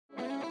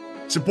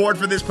Support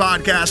for this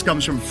podcast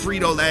comes from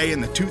Frito-Lay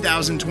and the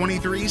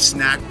 2023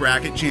 Snack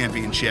Bracket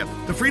Championship.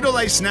 The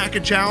Frito-Lay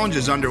Snack Challenge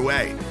is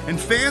underway, and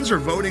fans are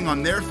voting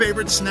on their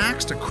favorite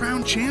snacks to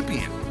crown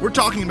champion. We're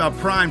talking about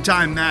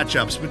prime-time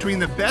matchups between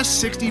the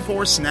best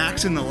 64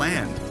 snacks in the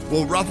land.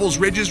 Will Ruffles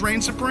Ridges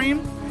reign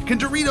supreme? Can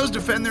Doritos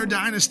defend their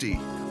dynasty?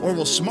 Or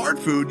will Smart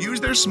Food use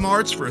their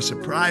smarts for a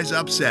surprise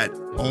upset?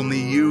 Only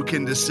you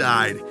can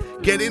decide.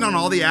 Get in on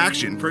all the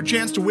action for a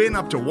chance to win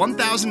up to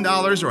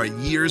 $1,000 or a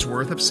year's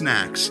worth of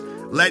snacks.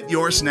 Let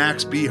your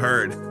snacks be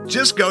heard.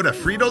 Just go to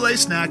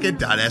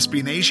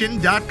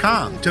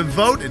fritolaysnacket.sbnation.com to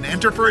vote and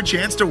enter for a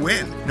chance to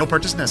win. No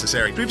purchase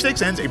necessary.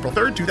 Sweepstakes ends April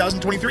 3rd,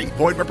 2023.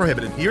 Void where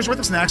prohibited. Year's worth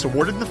of snacks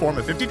awarded in the form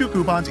of 52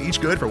 coupons, each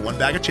good for one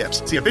bag of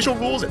chips. See official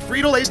rules at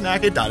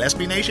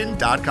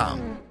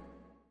fritolaysnacket.sbnation.com.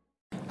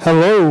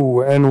 Hello,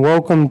 and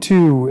welcome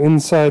to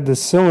Inside the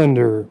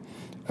Cylinder,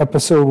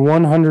 episode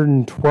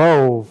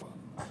 112.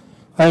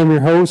 I am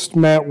your host,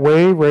 Matt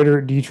Way, writer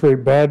at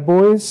Detroit Bad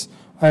Boys.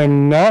 I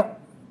am not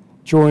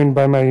joined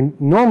by my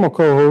normal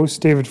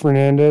co-host, David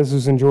Fernandez,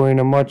 who's enjoying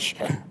a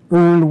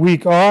much-earned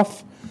week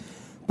off.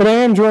 But I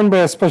am joined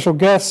by a special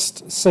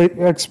guest, site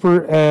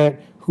expert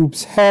at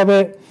Hoops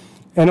Habit,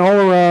 and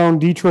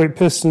all-around Detroit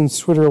Pistons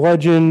Twitter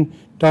legend,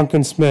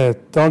 Duncan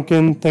Smith.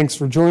 Duncan, thanks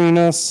for joining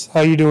us.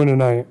 How you doing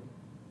tonight?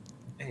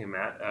 Hey,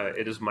 Matt.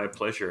 It is my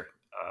pleasure.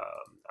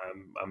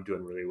 I'm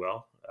doing really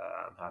well.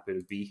 I'm happy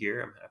to be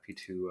here. I'm happy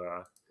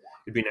to.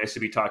 It'd be nice to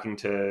be talking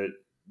to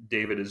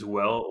David as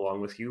well, along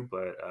with you.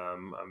 But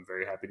I'm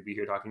very happy to be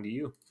here talking to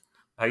you.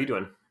 How you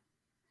doing?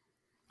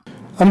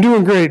 I'm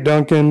doing great,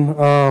 Duncan.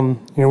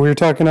 We were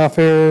talking off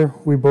air.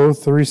 We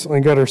both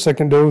recently got our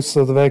second dose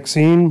of the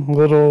vaccine.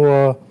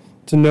 Little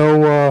to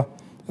no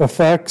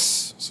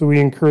effects, so we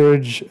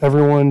encourage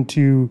everyone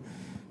to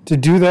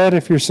do that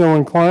if you're so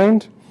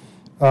inclined.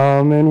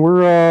 And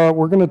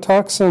we're going to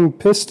talk some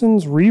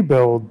Pistons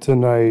rebuild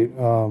tonight.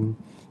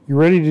 You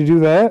ready to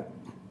do that?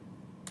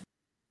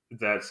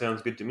 That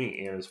sounds good to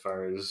me. And as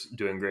far as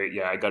doing great,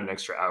 yeah, I got an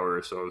extra hour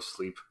or so of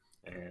sleep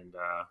and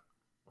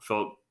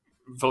felt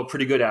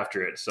pretty good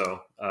after it.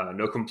 So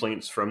no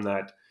complaints from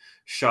that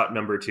shot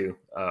number 2.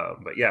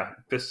 But yeah,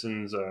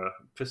 Pistons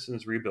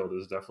rebuild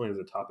is definitely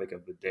the topic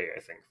of the day, I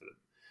think, for the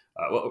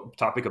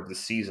topic of the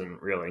season,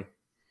 really.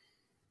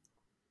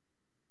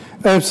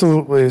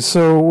 Absolutely.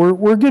 So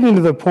we're getting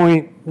to the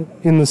point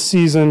in the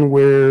season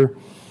where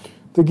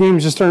the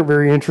games just aren't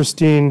very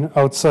interesting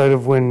outside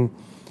of when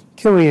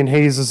Killian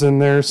Hayes is in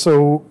there.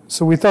 So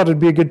we thought it'd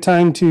be a good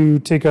time to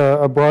take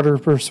a broader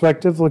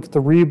perspective, look at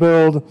the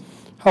rebuild,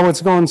 how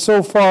it's gone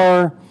so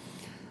far,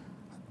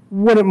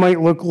 what it might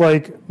look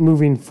like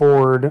moving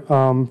forward.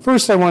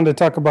 First, I wanted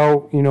to talk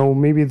about,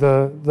 maybe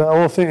the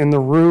elephant in the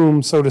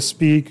room, so to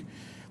speak,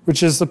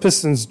 which is the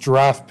Pistons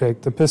draft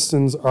pick. The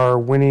Pistons are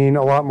winning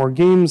a lot more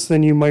games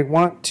than you might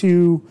want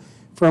to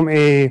from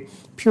a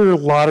pure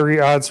lottery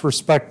odds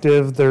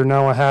perspective. They're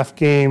now a half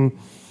game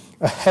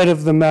ahead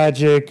of the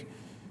Magic,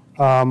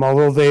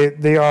 although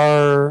they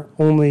are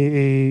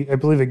only, I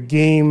believe, a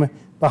game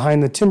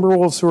behind the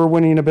Timberwolves, who are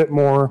winning a bit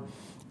more.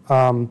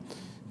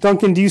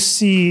 Duncan, do you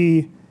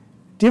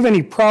have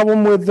any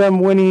problem with them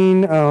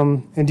winning,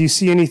 and do you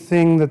see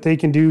anything that they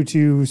can do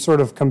to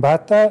sort of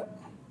combat that?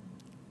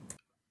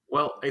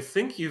 Well, I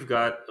think you've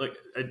got like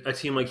a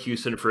team like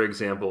Houston, for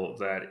example,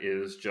 that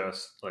is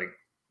just like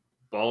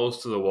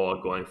balls to the wall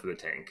going for the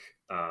tank.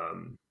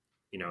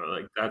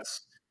 Like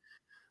that's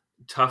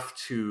tough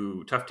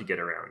to get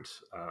around.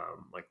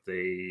 Like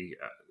they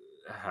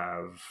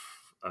have,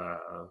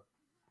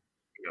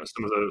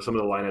 some of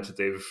the lineups that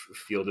they've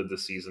fielded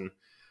this season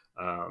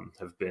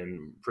have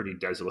been pretty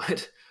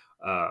desolate,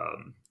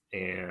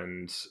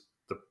 and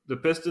the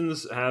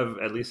Pistons have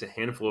at least a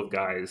handful of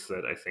guys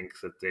that I think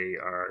that they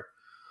are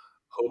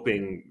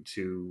hoping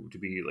to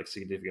be like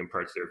significant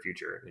parts of their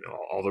future.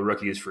 All the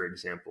rookies, for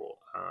example.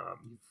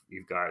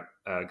 You've got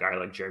a guy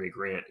like Jeremy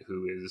Grant,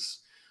 who is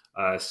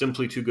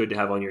simply too good to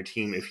have on your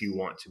team if you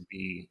want to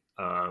be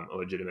a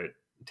legitimate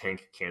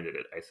tank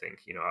candidate, I think.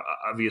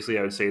 Obviously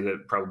I would say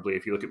that probably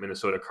if you look at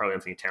Minnesota, Karl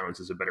Anthony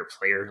Towns is a better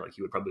player. Like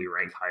he would probably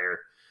rank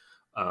higher,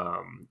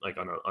 like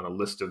on a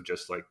list of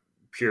just like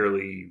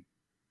purely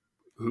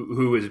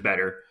who is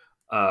better.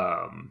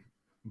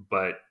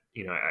 But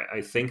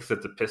I think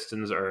that the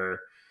Pistons are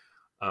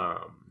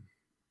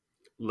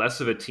less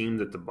of a team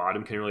that the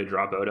bottom can really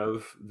drop out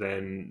of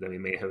than we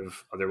may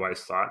have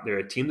otherwise thought. They're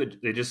a team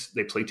that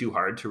they play too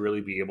hard to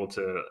really be able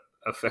to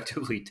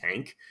effectively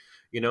tank.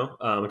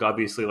 Like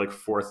obviously like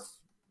fourth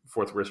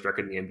worst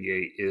record in the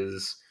NBA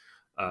is,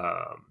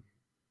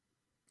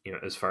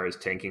 as far as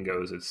tanking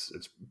goes,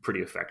 it's pretty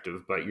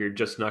effective, but you're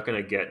just not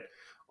going to get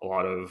a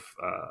lot of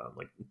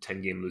like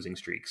 10-game losing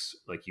streaks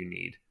like you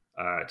need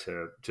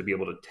to be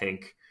able to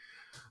tank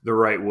the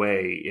right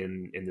way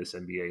in this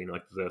NBA.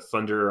 Like the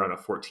Thunder on a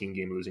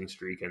 14-game losing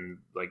streak, and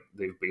like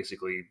they've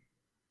basically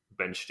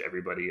benched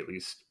everybody at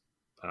least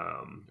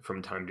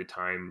from time to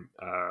time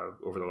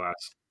over the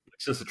last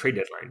since the trade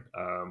deadline.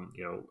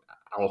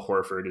 Al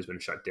Horford has been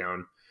shut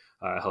down,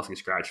 healthy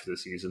scratch for the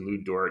season. Lou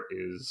Dort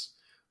is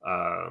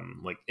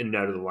like in and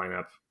out of the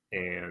lineup.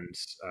 And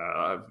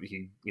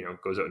he,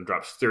 goes out and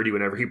drops 30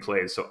 whenever he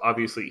plays. So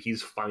obviously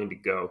he's fine to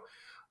go.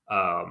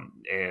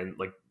 And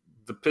like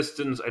the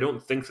Pistons, I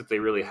don't think that they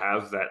really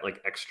have that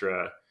like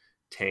extra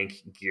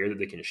tank gear that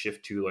they can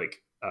shift to.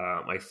 Like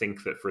I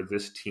think that for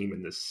this team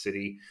in this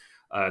city,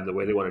 the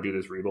way they want to do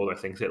this rebuild, I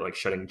think that like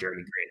shutting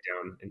Jeremy Grant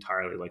down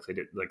entirely, like they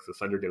did, like the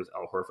Thunder did with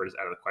Al Horford, is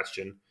out of the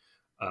question.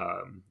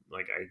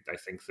 Like I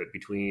think that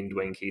between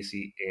Dwayne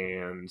Casey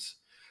and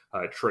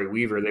Troy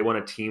Weaver, they want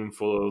a team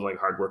full of like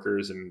hard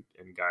workers and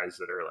guys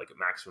that are like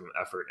maximum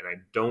effort. And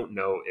I don't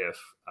know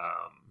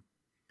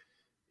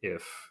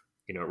if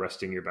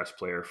resting your best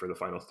player for the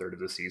final third of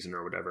the season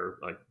or whatever,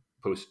 like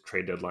post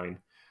trade deadline,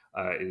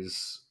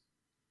 is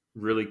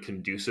really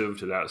conducive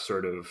to that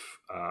sort of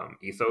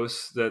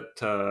ethos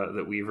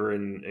that Weaver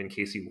and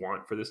Casey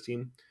want for this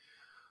team.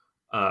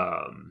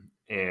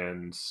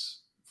 And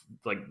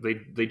like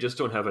they just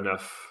don't have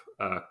enough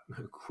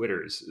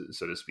quitters,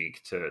 so to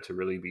speak, to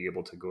really be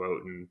able to go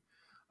out and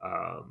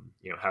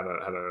have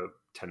a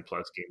 10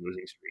 plus game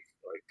losing streak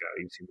like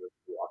you've seen the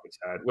Rockets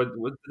had. What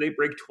did they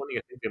break 20?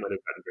 I think they might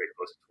have gotten very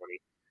close to 20.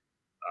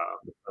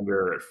 The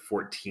Thunder are at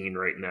 14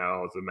 right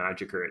now. The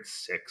Magic are at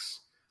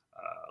 6.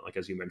 Like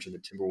as you mentioned, the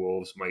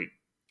Timberwolves might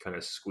kind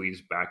of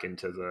squeeze back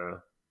into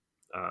the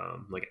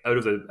like out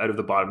of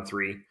the bottom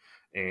 3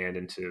 and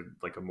into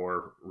like a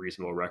more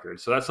reasonable record.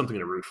 So that's something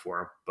to root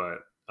for. But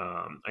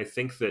I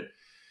think that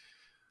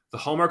the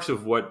hallmarks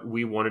of what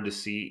we wanted to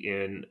see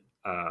in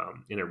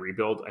a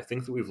rebuild, I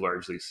think that we've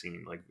largely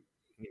seen. Like,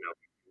 we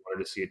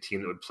wanted to see a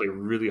team that would play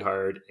really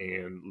hard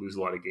and lose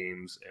a lot of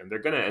games, and they're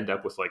going to end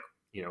up with like,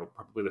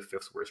 probably the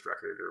 5th worst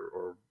record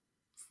or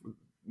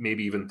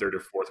maybe even 3rd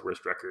or 4th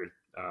worst record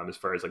as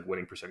far as like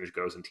winning percentage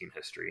goes in team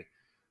history.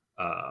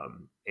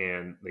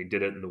 And they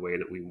did it in the way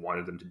that we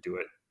wanted them to do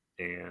it.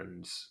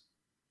 And,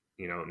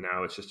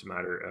 now it's just a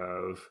matter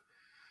of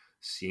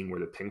seeing where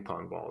the ping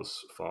pong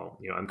balls fall.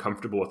 I'm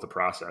comfortable with the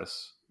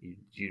process.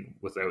 You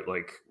without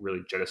like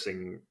really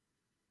jettisoning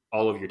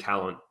all of your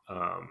talent,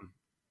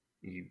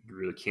 you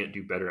really can't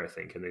do better, I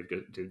think. And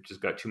they've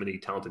just got too many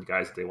talented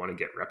guys that they want to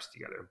get reps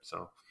together.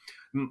 So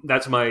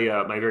that's my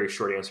my very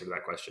short answer to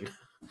that question.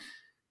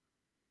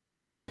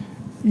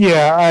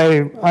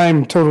 Yeah,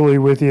 I'm totally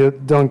with you,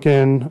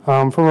 Duncan.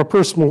 From a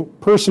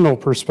personal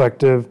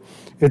perspective,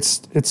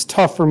 it's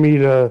tough for me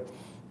to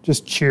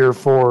just cheer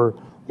for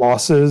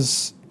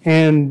losses,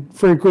 and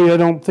frankly, I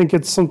don't think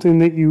it's something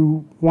that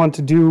you want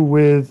to do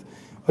with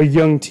a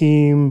young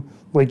team,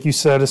 like you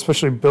said,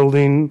 especially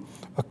building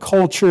a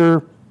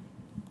culture.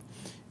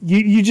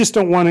 You just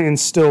don't want to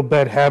instill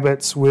bad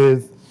habits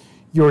with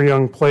your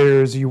young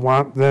players. You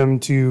want them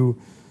to,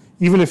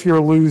 even if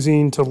you're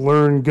losing, to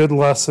learn good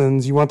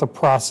lessons. You want the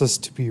process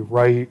to be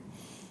right.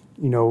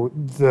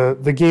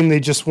 The game they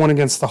just won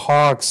against the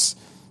Hawks,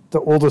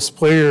 the oldest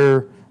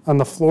player on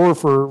the floor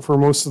for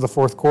most of the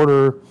fourth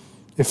quarter,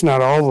 if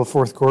not all of the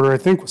fourth quarter, I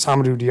think was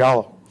Hamidou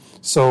Diallo.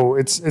 So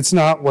it's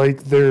not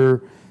like they're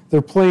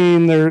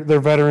playing their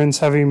veterans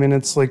heavy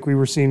minutes like we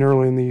were seeing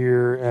early in the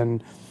year.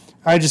 And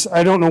I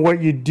don't know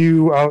what you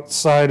do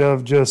outside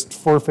of just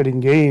forfeiting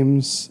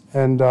games,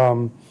 and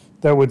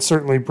that would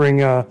certainly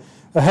bring a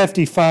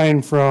hefty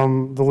fine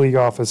from the league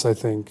office, I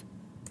think.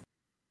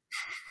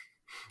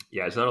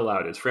 Yeah, it's not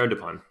allowed. It's frowned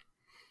upon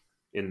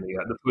in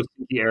the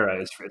post-Tiki era.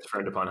 It's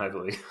frowned upon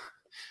heavily.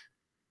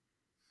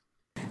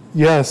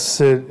 Yes,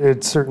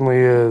 it certainly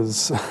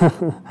is.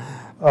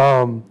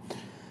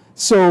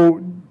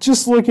 So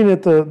just looking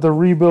at the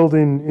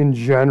rebuilding in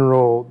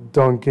general,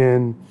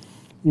 Duncan,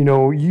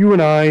 you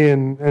and I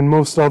and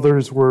most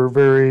others were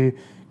very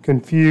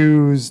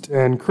confused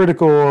and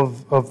critical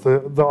of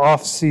the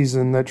off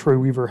season that Troy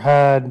Weaver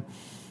had.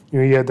 You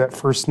had that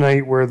first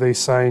night where they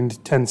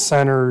signed 10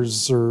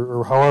 centers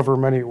or however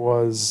many it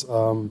was.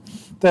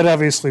 That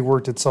obviously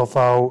worked itself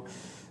out.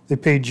 They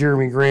paid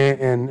Jeremy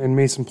Grant and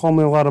Mason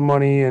Plumlee a lot of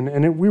money,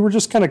 and we were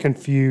just kind of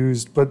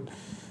confused. But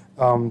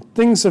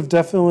things have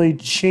definitely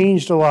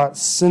changed a lot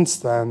since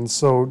then.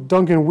 So,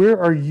 Duncan,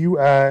 where are you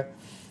at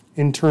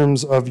in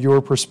terms of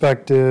your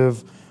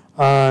perspective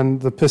on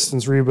the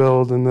Pistons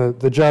rebuild and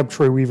the job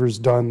Troy Weaver's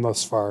done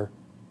thus far?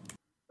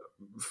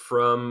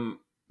 From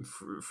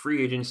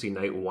free agency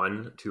night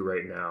 1 to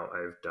right now,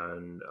 I've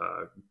done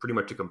pretty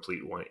much a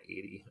complete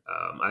 180.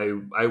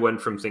 I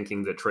went from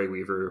thinking that Troy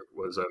Weaver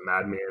was a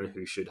madman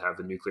who should have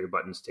the nuclear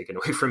buttons taken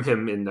away from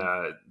him in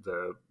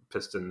the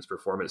Pistons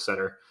Performance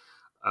Center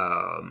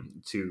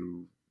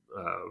to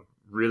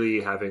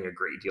really having a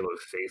great deal of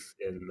faith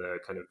in the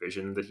kind of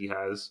vision that he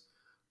has.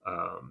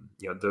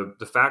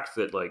 The fact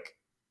that like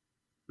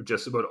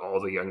just about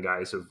all the young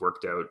guys have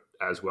worked out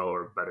as well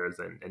or better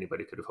than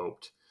anybody could have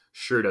hoped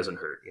sure doesn't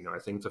hurt. I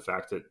think the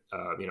fact that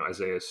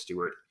Isaiah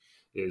Stewart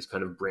is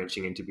kind of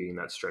branching into being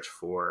that stretch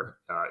 4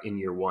 in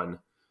year 1,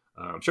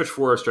 stretch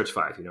 4 or stretch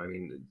 5.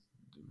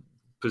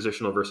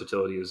 Positional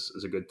versatility is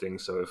a good thing.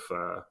 So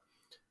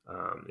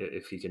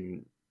if he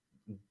can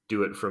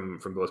do it from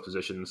both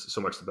positions,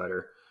 so much the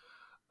better.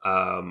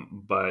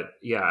 But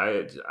yeah,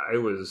 I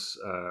was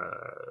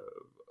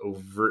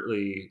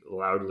overtly,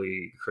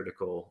 loudly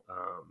critical,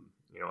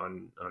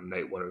 on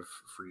night one of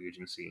free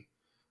agency.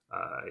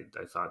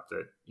 I thought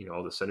that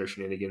all the center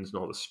shenanigans and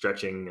all the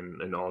stretching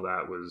and all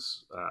that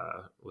was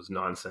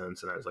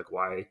nonsense, and I was like,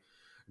 why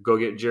go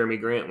get Jeremy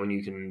Grant when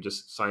you can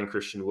just sign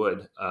Christian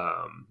Wood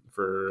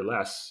for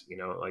less?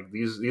 Like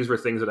these were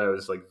things that I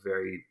was like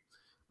very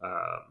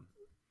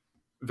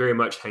very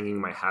much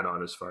hanging my hat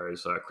on as far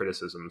as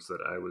criticisms that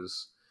I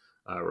was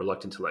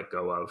reluctant to let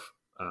go of.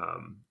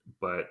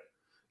 But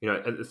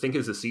I think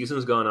as the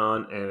season's gone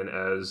on, and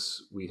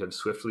as we have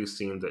swiftly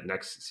seen that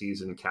next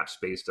season cap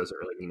space doesn't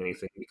really mean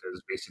anything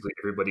because basically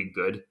everybody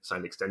good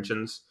signed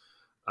extensions,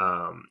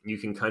 you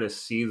can kind of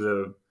see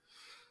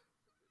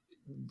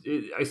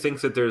I think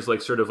that there's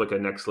like sort of like a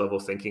next level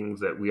thinking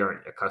that we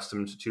aren't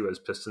accustomed to as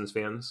Pistons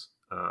fans.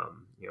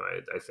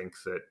 I think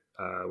that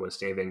when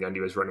Stan Van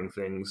Gundy was running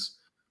things,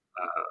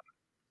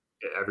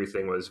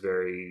 everything was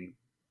very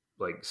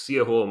like see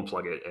a hole and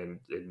plug it, and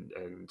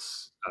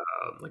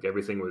like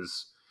everything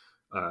was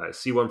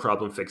see one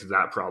problem, fix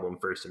that problem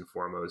first and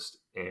foremost.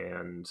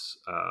 And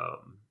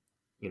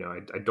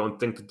I don't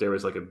think that there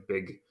was like a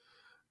big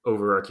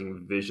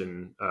overarching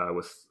vision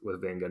with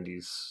Van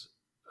Gundy's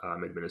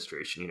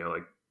administration.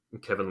 Like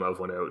Kevin Love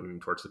went out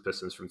and torched the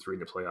Pistons from 3 in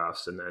the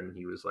playoffs, and then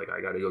he was like,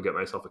 I got to go get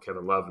myself a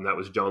Kevin Love, and that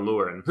was John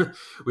Lure, and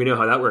we know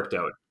how that worked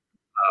out.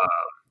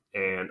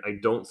 And I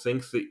don't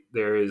think that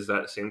there is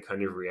that same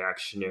kind of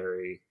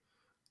reactionary,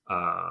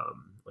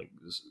 like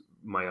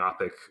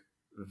myopic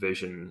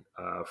vision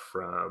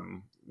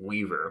from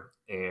Weaver.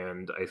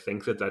 And I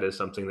think that is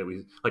something that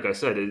we, like I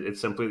said,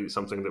 it's simply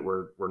something that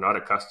we're not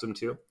accustomed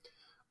to.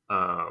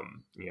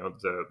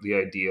 The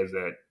idea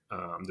that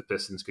the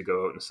Pistons could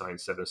go out and sign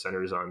 7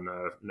 centers on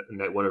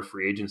night one of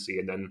free agency,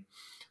 and then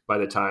by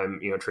the time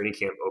training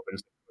camp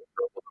opens, a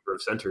number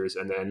of centers,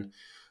 and then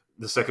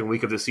the second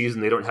week of the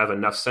season they don't have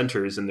enough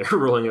centers, and they're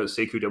rolling out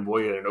Sekou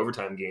Doumbouya in an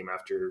overtime game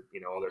after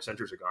all their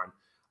centers are gone.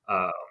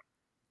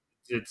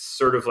 It's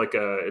sort of like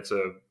it's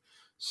a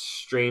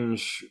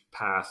strange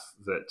path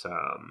that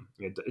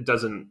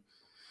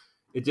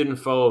it didn't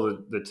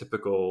follow the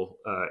typical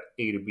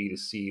A to B to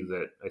C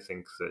that I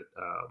think that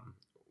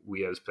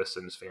we as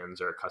Pistons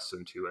fans are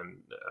accustomed to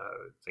and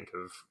think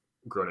have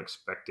grown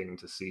expecting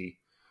to see.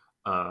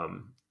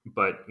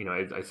 But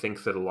I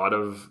think that a lot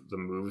of the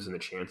moves and the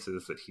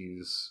chances that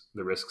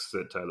the risks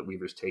that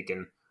Weaver's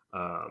taken,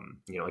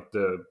 like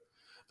the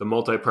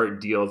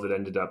multi-part deal that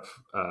ended up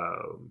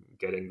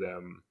getting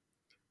them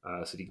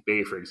Saddiq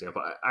Bey, for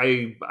example.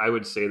 I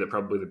would say that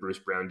probably the Bruce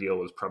Brown deal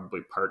was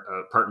probably part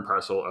and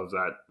parcel of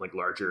that like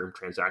larger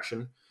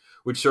transaction,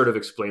 which sort of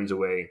explains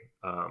away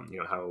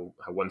how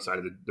one side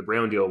of the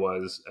Brown deal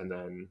was, and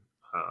then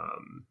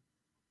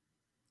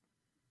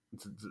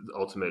the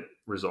ultimate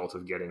result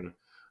of getting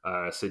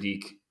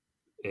Saddiq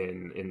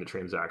in the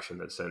transaction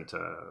that sent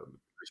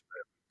Bruce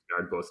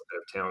Brown both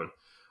out of town.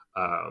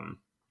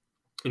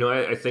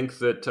 I think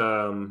that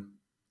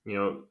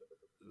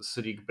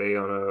Saddiq Bey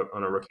on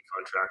a rookie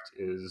contract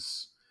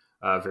is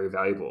very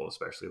valuable,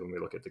 especially when we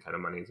look at the kind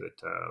of money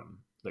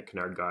that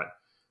Kennard got.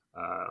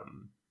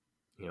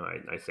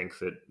 I think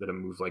that a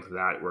move like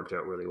that worked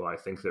out really well. I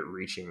think that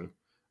reaching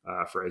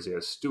for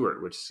Isaiah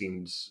Stewart, which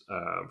seemed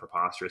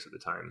preposterous at the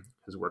time,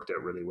 has worked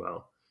out really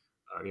well.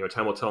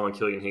 Time will tell on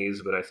Killian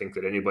Hayes, but I think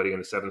that anybody in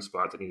the 7th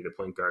spot that needed a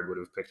point guard would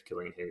have picked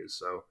Killian Hayes.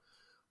 So,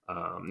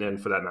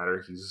 and for that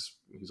matter,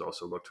 he's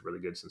also looked really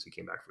good since he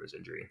came back from his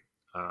injury.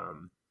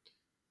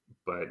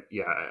 But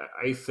yeah,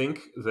 I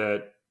think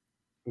that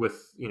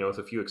with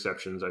a few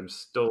exceptions, I'm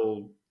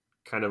still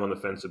kind of on the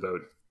fence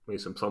about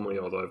Mason Plumlee,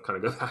 although I've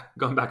kind of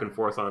gone back and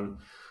forth on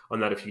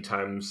that a few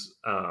times.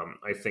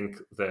 I think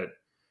that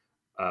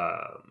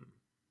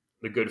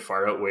the good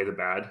far outweigh the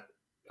bad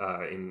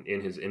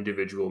in his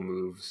individual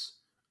moves.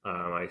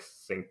 I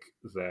think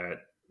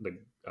that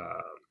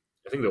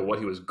what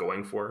he was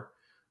going for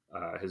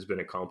has been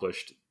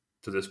accomplished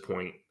to this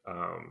point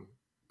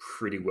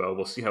pretty well.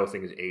 We'll see how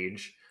things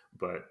age,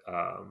 but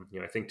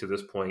I think to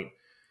this point,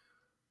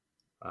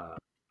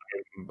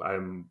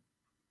 I'm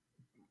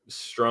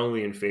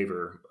strongly in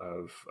favor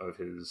of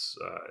his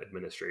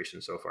administration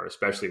so far,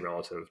 especially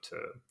relative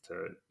to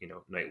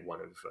night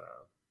one of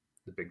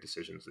the big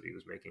decisions that he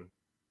was making.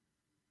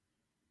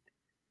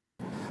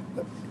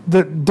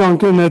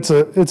 Duncan,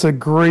 it's a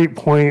great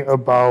point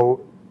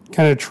about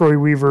kind of Troy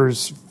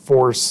Weaver's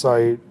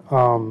foresight.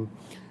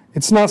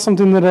 It's not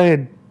something that I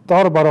had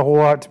thought about a whole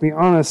lot, to be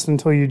honest,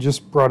 until you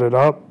just brought it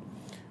up.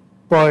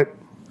 But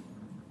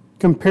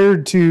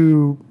compared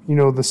to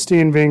the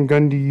Stan Van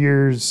Gundy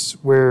years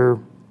where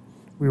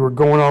we were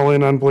going all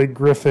in on Blake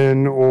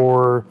Griffin,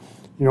 or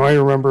I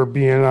remember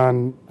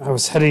I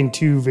was heading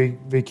to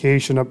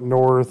vacation up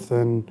north,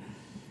 and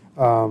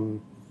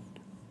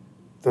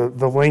the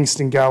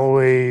Langston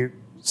Galloway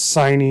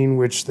signing,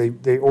 which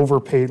they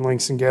overpaid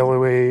Langston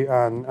Galloway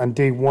on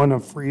day one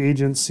of free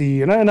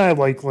agency, and I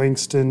like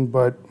Langston,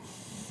 but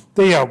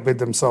they outbid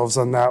themselves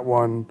on that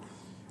one.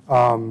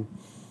 Going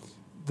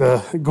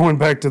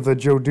back to the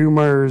Joe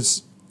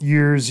Dumars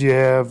years, you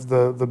have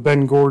the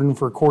Ben Gordon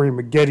for Corey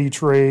Maggette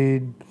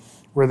trade,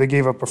 where they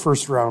gave up a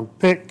first-round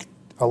pick,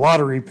 a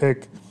lottery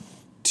pick,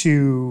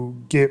 to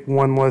get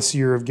one less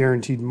year of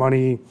guaranteed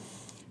money.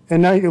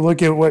 And now you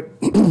look at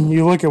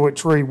what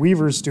Troy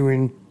Weaver's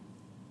doing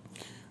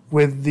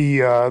with the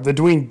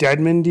Dwayne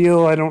Dedmon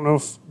deal. I don't know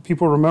if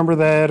people remember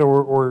that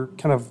or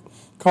kind of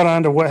caught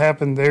on to what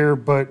happened there,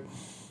 but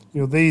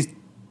they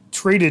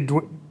traded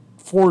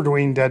for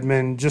Dwayne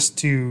Dedmon just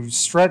to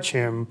stretch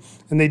him,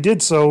 and they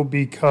did so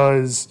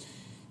because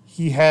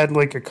he had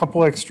like a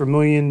couple extra $1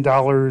 million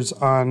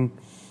on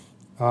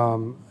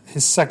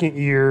his second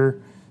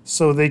year,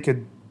 so they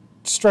could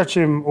stretch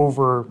him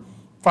over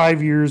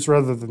 5 years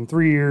rather than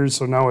 3 years.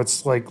 So now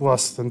it's like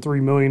less than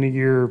 $3 million a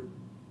year.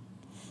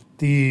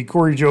 The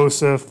Corey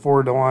Joseph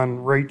for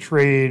DeLon Wright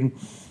trade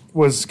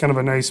was kind of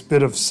a nice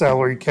bit of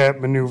salary cap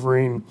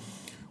maneuvering,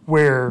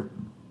 where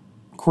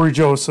Corey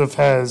Joseph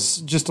has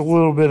just a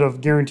little bit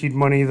of guaranteed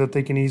money that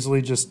they can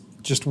easily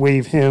just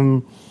waive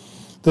him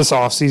this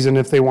offseason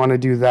if they want to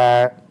do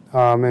that.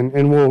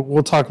 And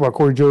we'll talk about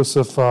Corey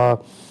Joseph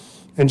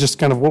and just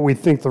kind of what we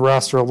think the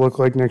roster will look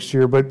like next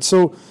year. But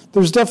so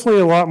there's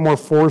definitely a lot more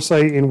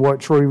foresight in what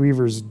Troy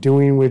Weaver's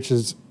doing, which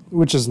is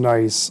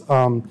nice.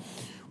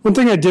 One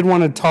thing I did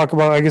want to talk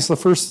about, I guess the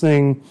first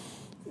thing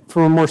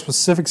from a more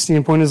specific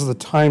standpoint, is the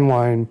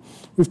timeline.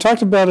 We've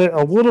talked about it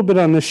a little bit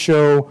on this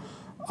show.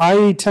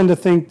 I tend to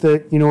think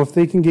that, if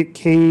they can get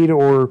Cade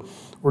or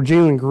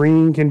Jalen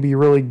Green can be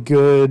really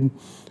good,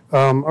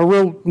 a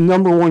real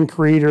number one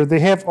creator.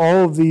 They have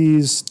all of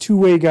these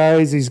two-way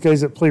guys, these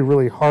guys that play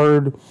really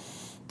hard,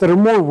 that are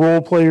more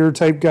role player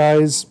type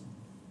guys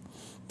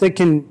that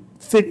can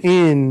fit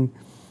in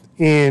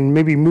and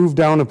maybe move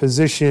down a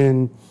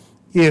position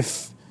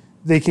if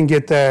they can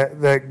get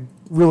that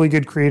really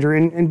good creator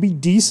and be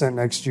decent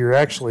next year,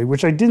 actually,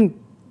 which I didn't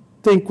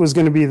think was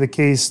going to be the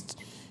case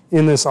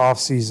in this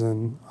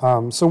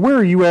offseason. So where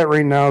are you at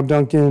right now,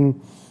 Duncan,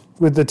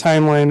 with the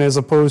timeline as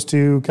opposed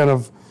to kind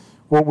of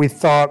what we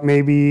thought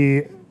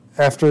maybe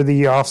after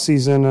the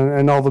offseason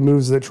and all the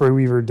moves that Troy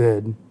Weaver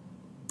did?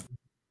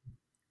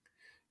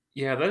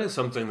 Yeah, that is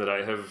something that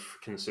I have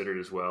considered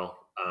as well.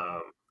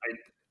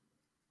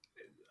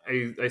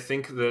 I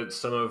think that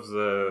some of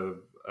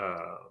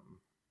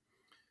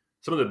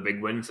the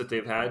big wins that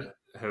they've had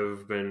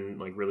have been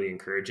like really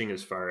encouraging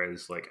as far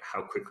as like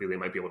how quickly they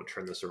might be able to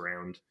turn this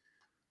around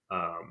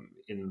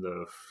in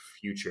the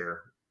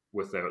future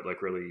without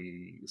like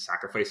really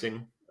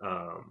sacrificing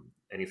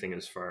anything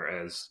as far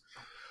as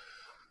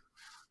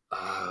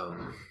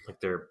like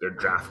their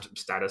draft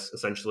status,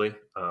 essentially.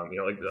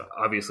 Like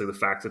obviously the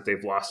fact that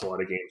they've lost a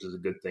lot of games is a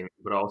good thing,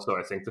 but also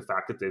I think the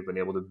fact that they've been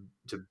able to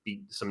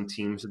beat some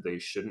teams that they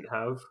shouldn't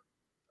have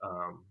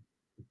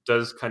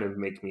does kind of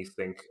make me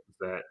think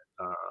that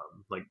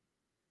like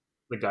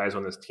the guys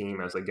on this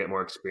team, as they get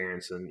more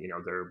experience and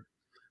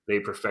they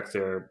perfect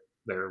their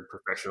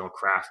professional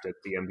craft at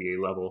the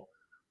NBA level.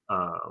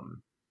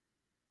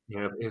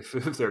 If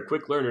they're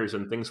quick learners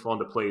and things fall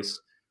into place,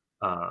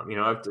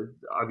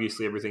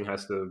 obviously everything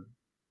has to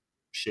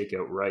shake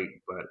out right.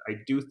 But I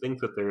do think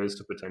that there is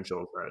the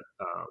potential that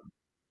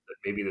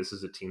maybe this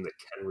is a team that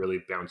can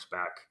really bounce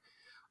back.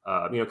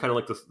 Kind of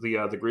like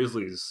the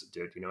Grizzlies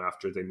did.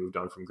 After they moved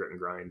on from grit and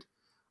grind,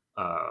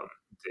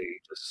 they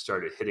just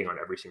started hitting on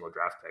every single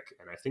draft pick.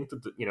 And I think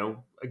that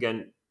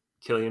again,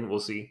 Killian, we'll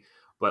see,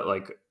 but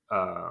like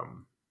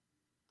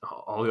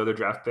all the other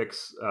draft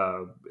picks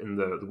in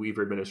the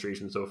Weaver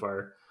administration so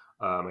far,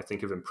 I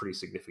think have been pretty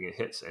significant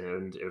hits.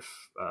 And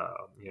if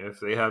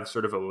they have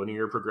sort of a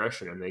linear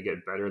progression and they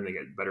get better and they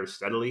get better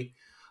steadily,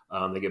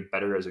 they get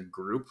better as a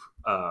group.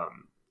 I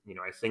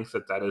think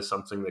that is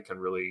something that can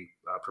really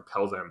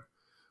propel them,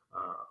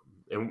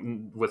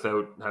 and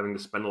without having to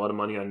spend a lot of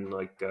money on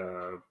like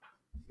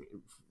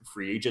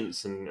free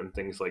agents and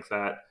things like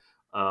that.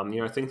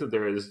 I think that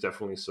there is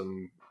definitely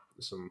some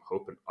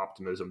hope and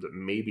optimism that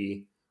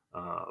maybe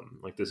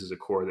like this is a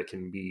core that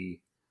can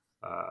be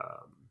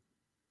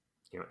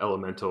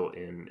elemental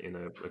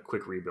in a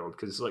quick rebuild,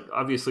 because like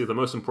obviously the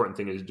most important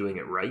thing is doing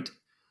it right,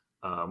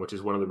 which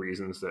is one of the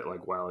reasons that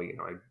like while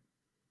I'm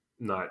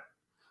not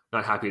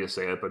happy to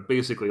say it, but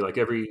basically like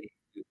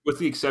with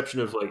the exception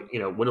of like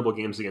winnable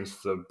games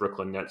against the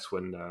Brooklyn Nets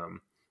when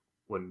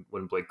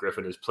Blake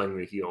Griffin is playing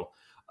the heel,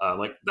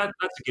 like that's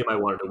the game I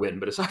wanted to win.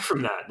 But aside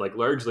from that, like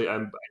largely I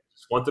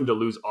just want them to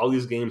lose all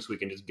these games so we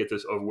can just get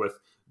this over with,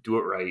 do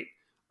it right.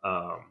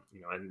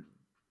 And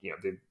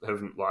they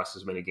haven't lost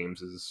as many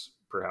games as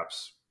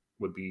perhaps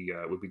would be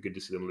good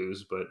to see them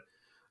lose. But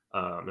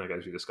like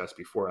as we discussed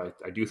before,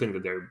 I do think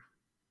that they're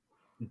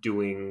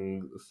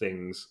doing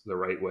things the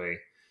right way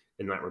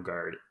in that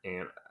regard,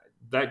 and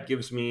that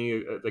gives me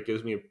a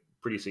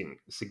pretty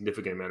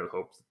significant amount of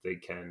hope that they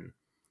can,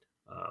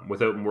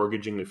 without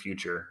mortgaging the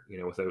future,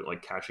 without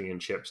like cashing in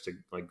chips to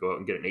like go out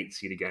and get an 8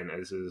 seed again,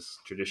 as is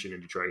tradition in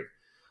Detroit.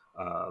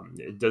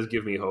 It does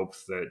give me hope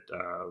that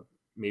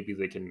maybe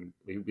they can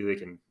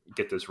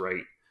get this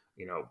right.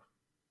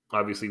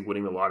 Obviously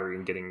winning the lottery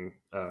and getting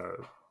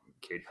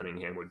Cade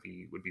Cunningham would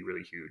be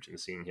really huge, and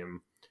seeing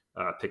him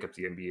pick up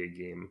the NBA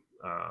game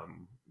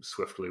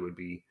swiftly would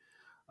be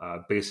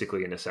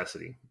basically a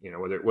necessity.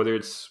 Whether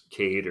it's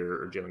Cade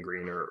or Jalen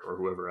Green or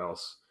whoever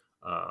else.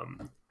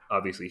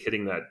 Obviously,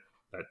 hitting on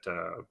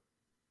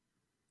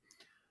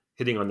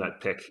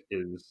that pick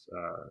is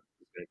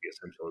going to be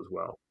essential as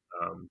well.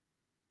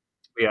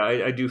 Yeah,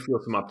 I do feel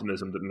some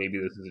optimism that maybe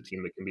this is a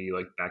team that can be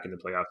like back in the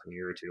playoffs in a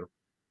year or two.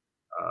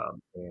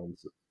 And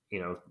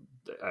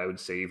I would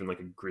say even like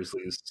a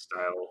Grizzlies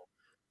style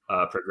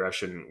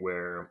progression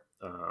where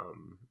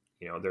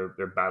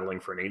they're battling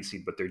for an 8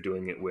 seed, but they're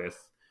doing it with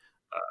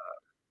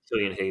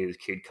Killian Hayes,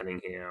 Cade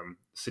Cunningham,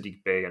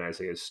 Sadiq Bey, and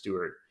Isaiah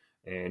Stewart,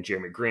 and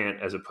Jeremy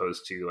Grant, as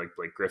opposed to like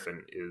Blake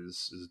Griffin,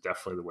 is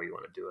definitely the way you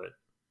want to do it.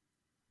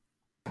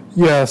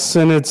 Yes,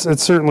 and it's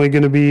certainly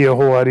going to be a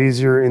whole lot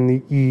easier in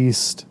the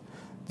East.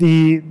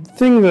 The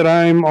thing that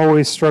I'm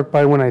always struck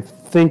by when I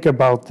think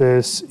about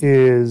this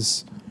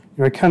is,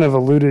 I kind of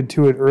alluded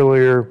to it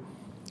earlier.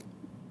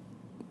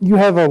 You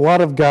have a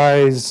lot of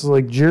guys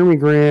like Jeremy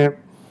Grant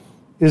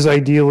is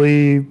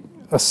ideally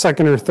a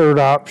second or third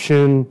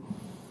option.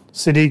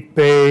 Sadiq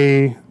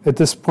Bey, at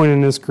this point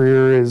in his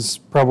career, is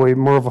probably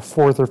more of a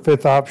fourth or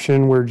fifth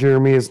option, where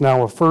Jeremy is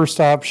now a first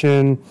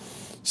option.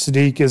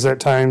 Sadiq is at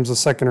times a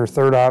second or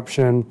third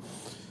option.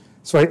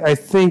 So I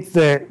think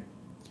that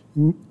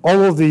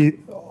all of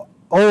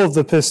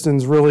the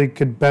Pistons really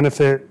could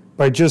benefit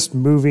by just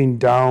moving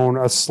down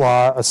a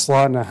slot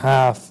and a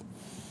half,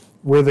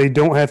 where they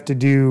don't have to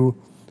do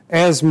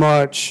as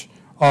much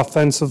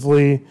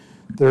offensively.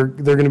 They're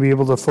going to be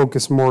able to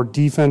focus more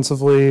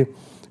defensively,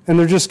 and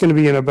they're just going to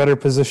be in a better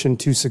position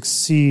to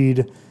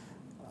succeed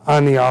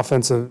on the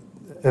offensive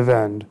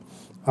end.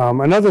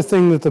 Another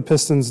thing that the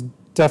Pistons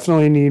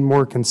definitely need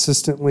more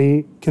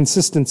consistency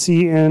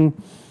in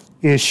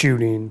is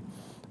shooting.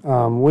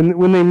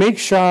 When they make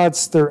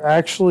shots, they're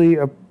actually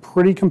a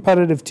pretty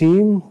competitive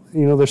team.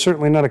 They're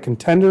certainly not a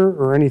contender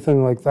or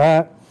anything like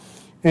that.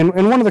 And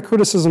one of the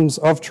criticisms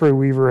of Troy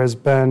Weaver has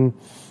been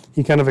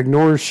he kind of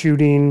ignores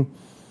shooting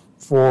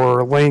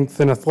for length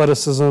and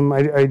athleticism.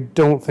 I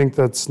don't think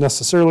that's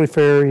necessarily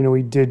fair.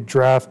 He did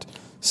draft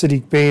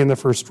Sadiq Bey in the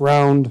first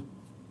round.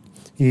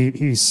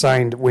 He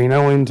signed Wayne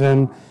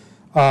Ellington.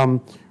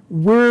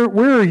 Where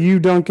are you,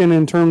 Duncan,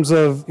 in terms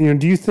of,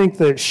 do you think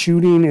that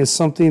shooting is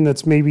something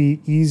that's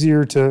maybe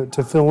easier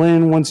to fill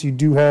in once you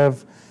do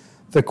have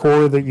the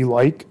core that you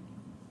like?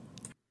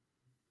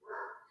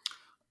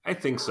 I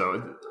think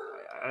so.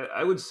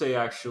 I would say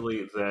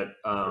actually that,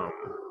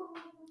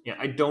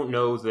 I don't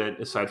know that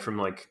aside from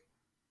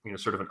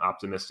sort of an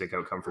optimistic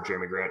outcome for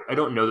Jeremy Grant, I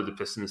don't know that the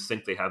Pistons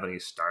think they have any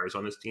stars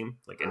on this team,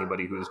 like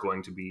anybody who is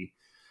going to be,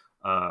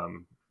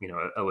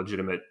 a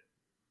legitimate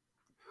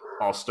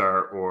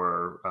all-star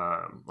or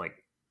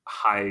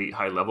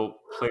high level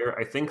player.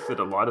 I think that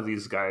a lot of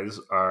these guys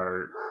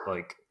are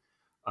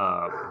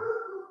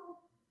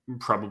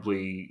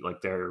probably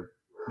their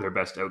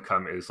best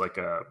outcome is like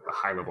a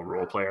high level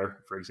role player,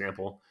 for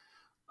example.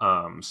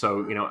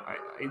 So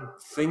I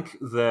think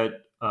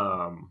that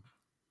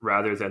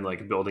rather than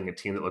building a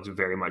team that looks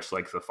very much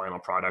like the final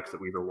product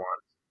that Weaver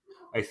wants,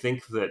 I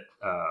think that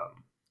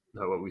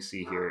what we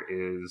see here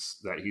is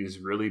that he's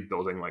really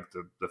building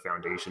the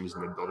foundations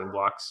and the building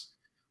blocks.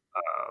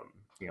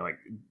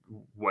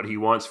 What he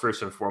wants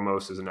first and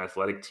foremost is an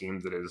athletic team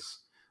that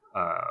is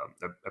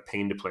a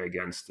pain to play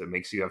against, that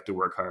makes you have to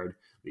work hard,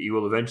 that you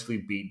will eventually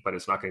beat, but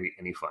it's not going to be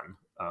any fun.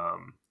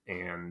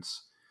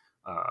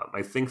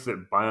 I think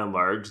that by and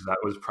large, that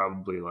was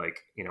probably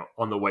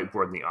on the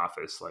whiteboard in the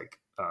office,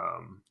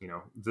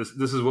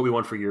 this is what we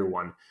want for year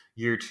one.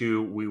 Year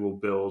two, we will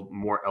build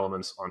more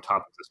elements on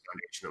top of this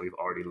foundation that we've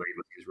already laid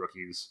with these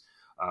rookies,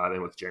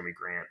 than with Jeremy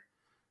Grant.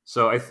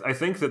 So I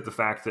think that the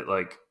fact that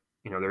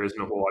there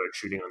isn't a whole lot of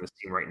shooting on this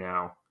team right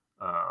now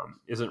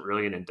isn't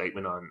really an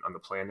indictment on the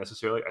plan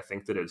necessarily. I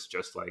think that it's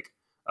just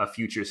a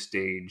future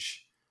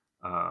stage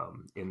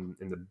in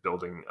the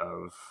building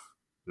of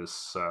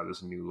this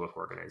new look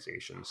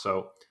organization.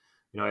 So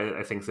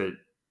I think that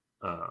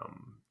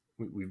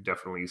we've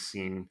definitely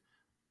seen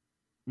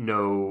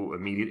no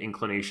immediate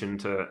inclination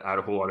to add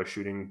a whole lot of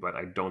shooting, but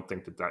I don't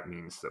think that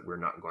means that we're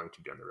not going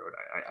to down the road.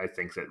 I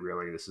think that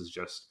really this is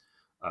just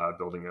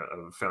building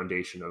a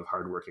foundation of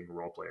hardworking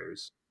role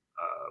players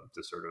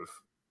to sort of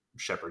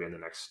shepherd in the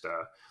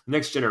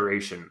next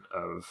generation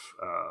of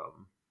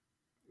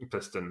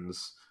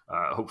Pistons,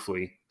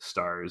 hopefully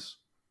stars.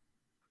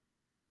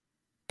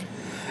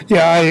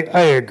 Yeah,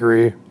 I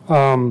agree.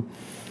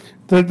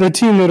 The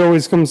team that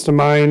always comes to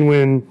mind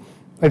when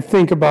I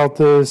think about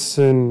this,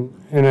 and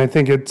I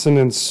think it's an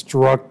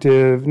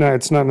instructive,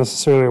 it's not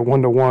necessarily a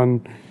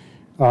one-to-one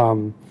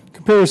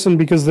comparison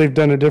because they've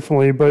done it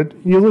differently, but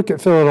you look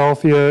at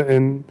Philadelphia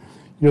and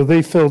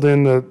they filled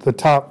in the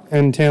top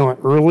end talent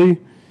early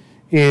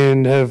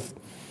and have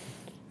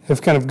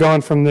kind of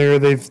gone from there.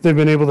 They've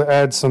been able to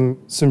add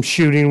some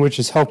shooting, which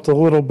has helped a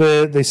little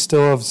bit. They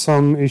still have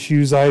some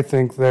issues, I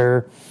think,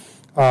 there.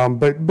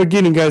 But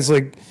getting guys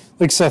like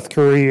Seth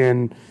Curry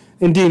and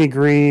Danny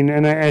Green,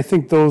 and I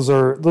think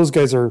those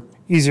guys are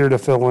easier to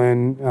fill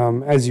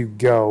in as you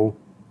go.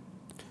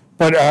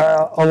 But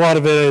a lot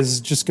of it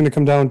is just going to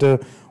come down to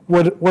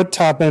what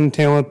top end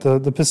talent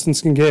the Pistons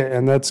can get,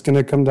 and that's going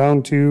to come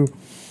down to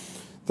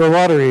the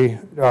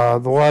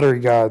lottery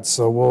gods.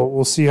 So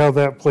we'll see how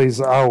that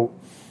plays out.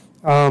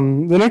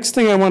 The next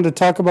thing I wanted to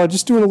talk about,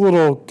 just doing a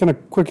little kind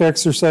of quick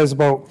exercise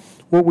about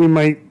what we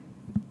might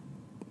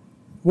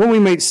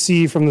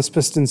see from this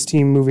Pistons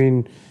team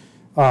moving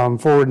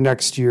forward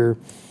next year.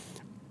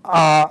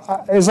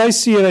 As I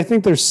see it, I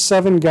think there's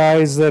 7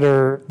 guys that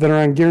are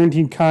on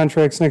guaranteed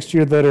contracts next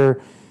year that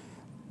are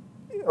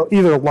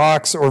either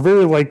locks or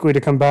very likely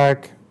to come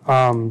back.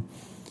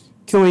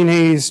 Killian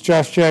Hayes,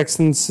 Josh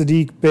Jackson,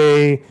 Sadiq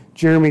Bey,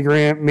 Jeremy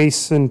Grant,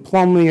 Mason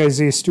Plumlee,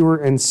 Isaiah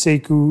Stewart, and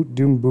Sekou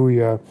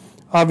Doumbouya.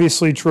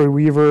 Obviously, Troy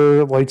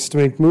Weaver likes to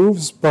make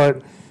moves,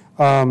 but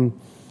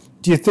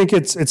do you think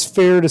it's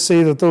fair to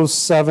say that those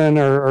 7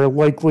 are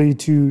likely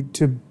to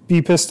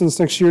be Pistons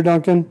next year,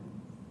 Duncan?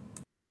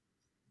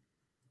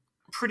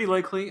 Pretty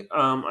likely.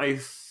 I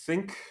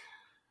think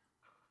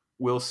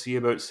we'll see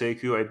about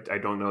Sekou. I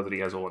don't know that he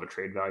has a lot of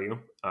trade value,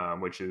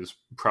 which is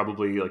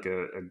probably like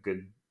a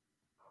good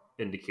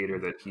indicator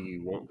that he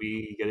won't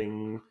be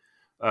getting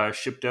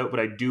shipped out. But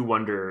I do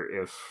wonder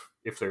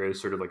if there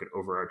is sort of like an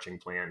overarching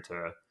plan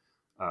to,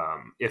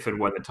 if and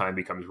when the time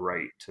becomes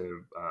right,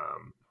 to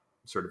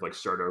sort of like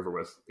start over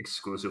with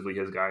exclusively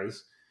his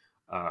guys.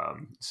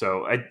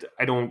 So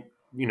I don't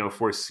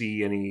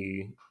foresee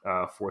any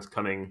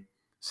forthcoming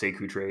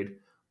Sekou trade,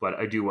 but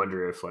I do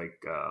wonder if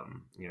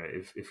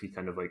if he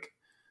kind of like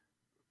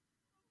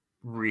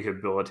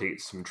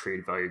rehabilitates some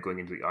trade value going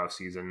into the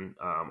offseason.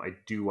 I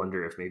do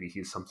wonder if maybe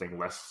he's something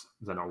less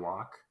than a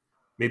lock,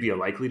 maybe a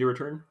likely to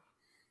return.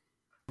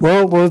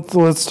 Well,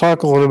 let's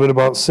talk a little bit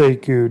about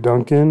Sekou,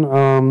 Duncan.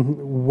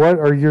 What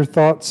are your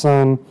thoughts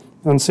on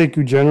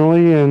Sekou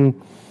generally, and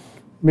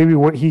maybe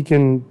what he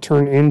can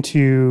turn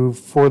into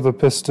for the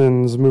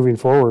Pistons moving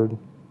forward?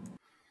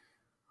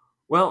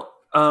 Well,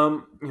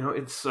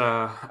 it's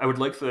I would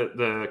like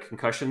the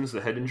concussions, the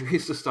head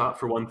injuries to stop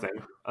for one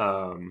thing.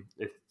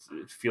 It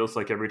feels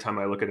like every time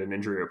I look at an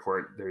injury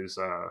report, there's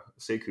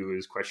Sekou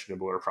is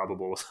questionable or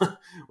probable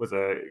with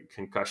a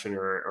concussion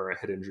or a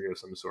head injury of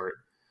some sort.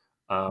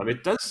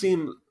 It does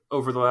seem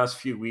over the last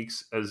few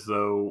weeks as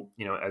though,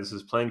 as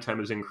his playing time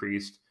has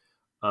increased,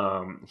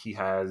 he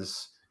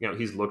has,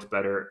 he's looked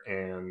better,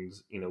 and,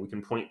 we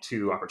can point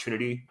to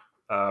opportunity,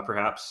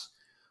 perhaps.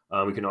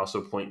 We can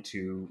also point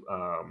to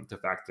the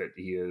fact that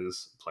he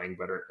is playing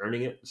better,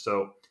 earning it.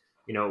 So,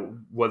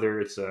 whether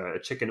it's a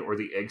chicken or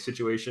the egg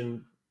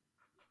situation,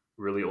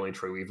 really only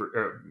Troy Weaver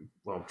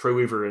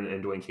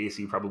and Dwayne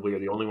Casey probably are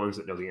the only ones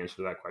that know the answer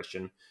to that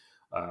question.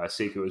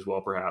 Sekou as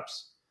well,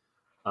 perhaps.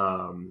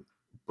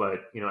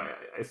 But,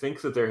 I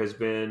think that there has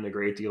been a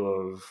great deal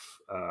of,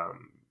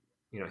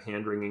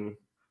 hand-wringing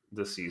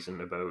this season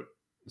about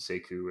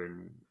Sekou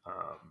and,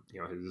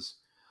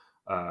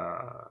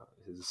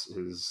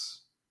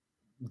 his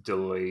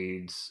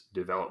delayed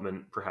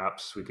development,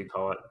 perhaps we could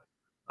call it.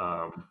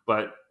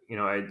 But,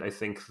 I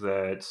think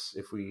that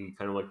if we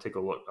kind of like take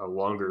a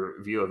longer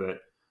view of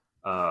it,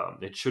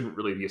 it shouldn't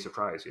really be a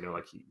surprise.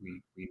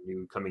 We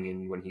knew coming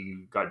in when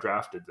he got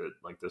drafted that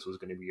like this was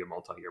going to be a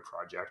multi-year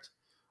project.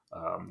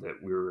 That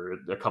we were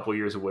a couple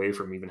years away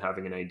from even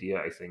having an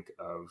idea, I think,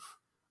 of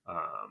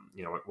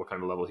what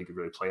kind of level he could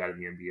really play at in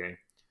the NBA.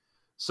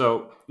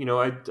 So,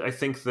 I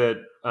think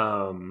that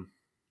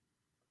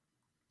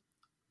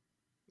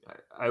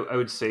I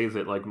would say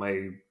that like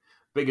my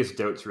biggest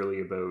doubts really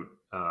about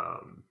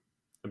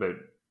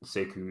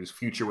Sekou's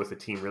future with the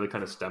team really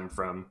kind of stem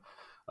from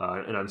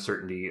an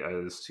uncertainty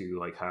as to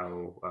like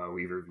how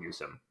Weaver views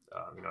him.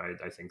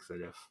 I think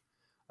that if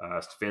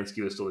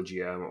Stefanski was still a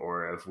GM,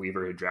 or if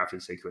Weaver had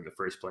drafted Sekou in the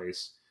first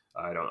place,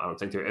 I don't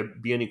think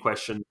there'd be any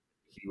question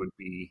he would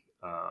be,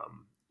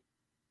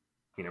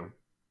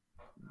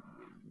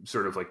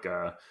 sort of like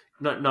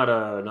not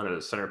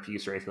a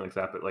centerpiece or anything like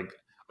that, but like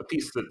a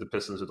piece that the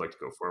Pistons would like to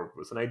go forward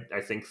with. And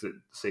I think that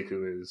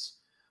Sekou is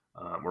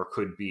or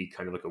could be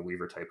kind of like a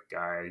Weaver type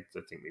guy.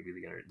 I think maybe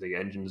the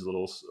engine's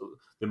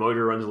the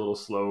motor runs a little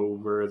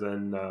slower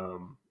than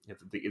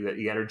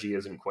the energy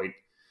isn't quite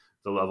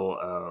the level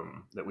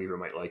that Weaver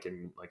might like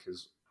in like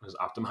his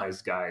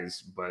optimized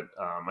guys. But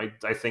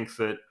I think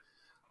that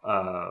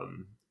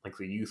like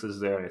the youth is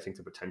there, and I think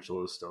the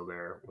potential is still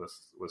there with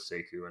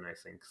Sekou. And I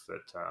think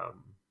that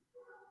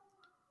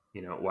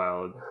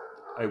while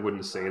I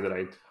wouldn't say that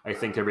I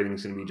think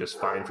everything's going to be just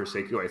fine for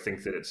Sekou, I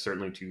think that it's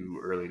certainly too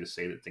early to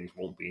say that things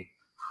won't be.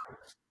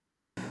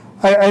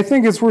 I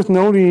think it's worth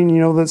noting,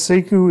 that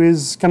Sekou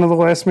is kind of the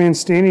last man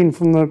standing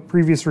from the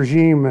previous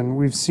regime, and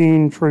we've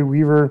seen Troy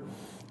Weaver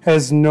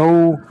has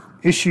no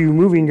issue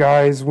moving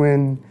guys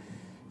when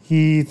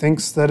he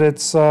thinks that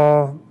it's,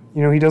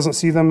 he doesn't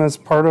see them as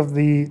part of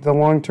the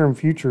long-term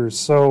future.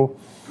 So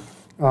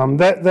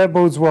that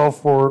bodes well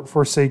for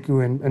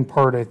Sekou in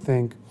part, I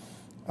think.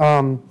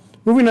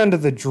 Moving on to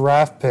the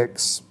draft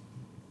picks.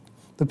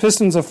 The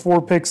Pistons have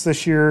 4 picks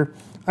this year.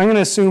 I'm going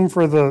to assume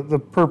for the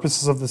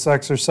purposes of this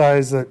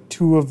exercise that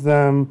 2 of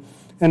them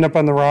end up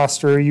on the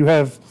roster. You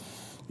have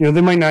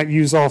they might not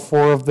use all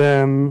four of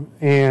them,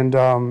 and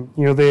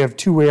they have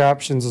two-way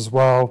options as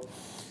well.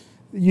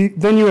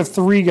 Then you have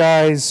three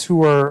guys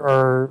who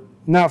are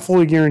not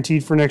fully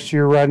guaranteed for next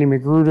year: Rodney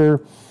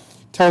McGruder,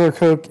 Tyler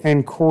Cook,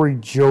 and Corey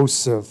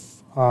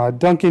Joseph.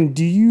 Duncan,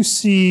 do you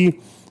see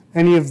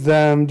any of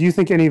them? Do you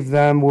think any of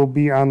them will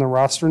be on the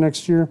roster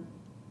next year?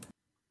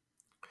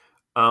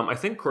 I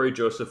think Corey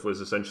Joseph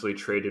was essentially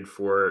traded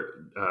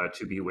for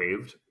to be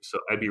waived, so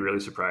I'd be really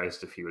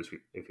surprised if he was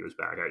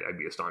back. I'd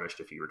be astonished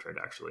if he returned.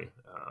 Actually,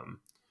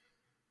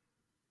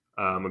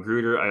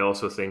 Magruder, I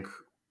also think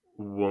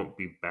won't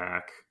be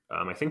back.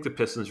 I think the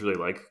Pistons really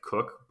like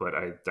Cook, but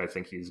I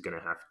think he's going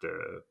to have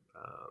to.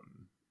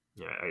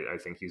 I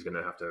think he's going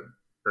to have to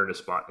earn a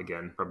spot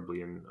again,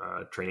 probably in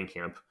training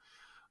camp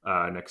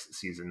next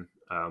season.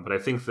 But I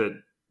think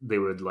that they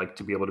would like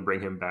to be able to bring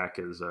him back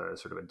as a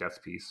sort of a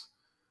depth piece.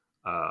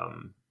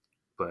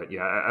 But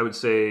yeah, I would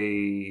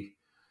say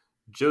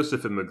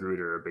Joseph and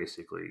Magruder are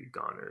basically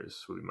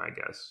goners, would be my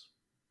guess.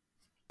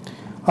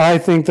 I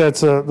think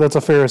that's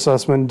a fair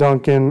assessment,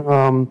 Duncan.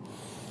 I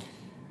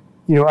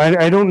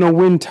don't know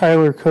when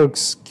Tyler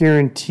Cook's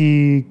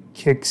guarantee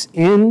kicks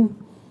in.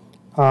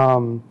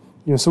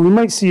 So we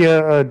might see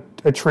a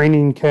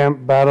training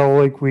camp battle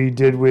like we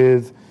did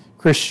with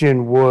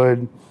Christian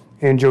Wood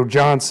and Joe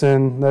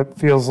Johnson. That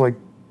feels like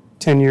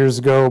 10 years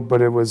ago,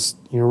 but it was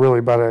really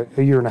about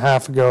a year and a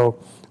half ago.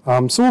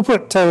 So we'll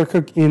put Tyler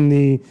Cook in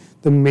the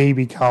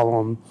maybe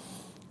column.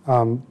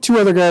 Two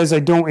other guys I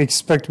don't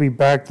expect to be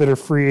back that are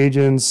free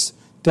agents: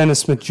 Dennis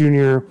Smith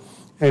Jr.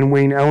 and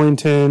Wayne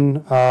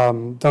Ellington.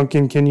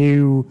 Duncan, can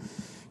you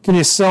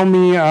sell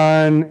me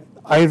on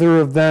either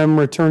of them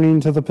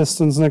returning to the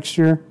Pistons next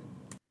year?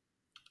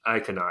 I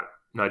cannot,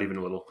 not even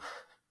a little.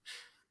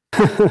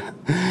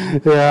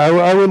 Yeah,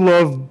 I would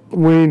love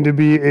Wayne to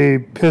be a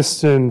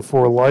Piston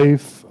for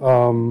life.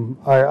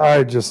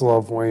 I just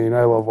love Wayne.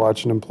 I love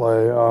watching him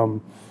play.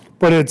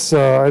 But I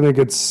think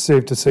it's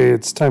safe to say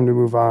it's time to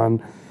move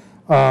on.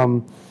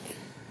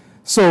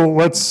 So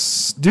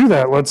let's do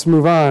that. Let's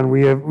move on.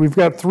 We've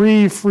got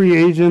three free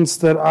agents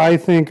that I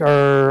think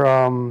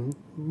are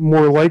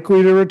more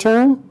likely to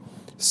return.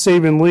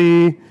 Saban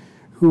Lee,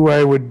 who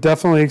I would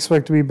definitely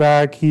expect to be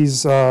back.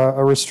 He's a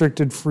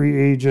restricted free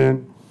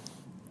agent.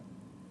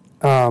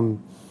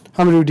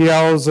 Hamidou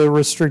Diallo is a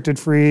restricted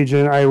free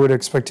agent. I would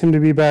expect him to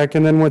be back.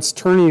 And then what's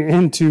turning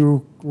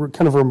into,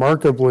 kind of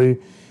remarkably,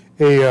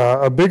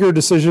 a bigger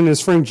decision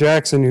is Frank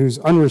Jackson, who's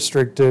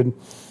unrestricted.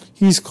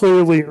 He's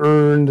clearly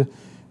earned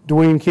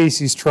Dwayne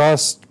Casey's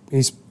trust.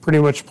 He's pretty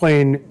much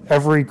playing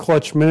every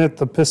clutch minute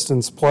the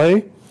Pistons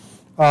play.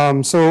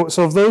 So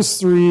of those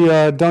three,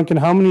 Duncan,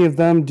 how many of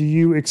them do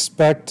you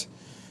expect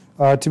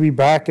to be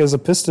back as a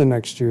Piston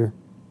next year?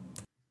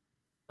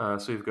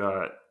 So we've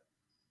got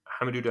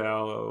Hamidou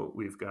Diallo,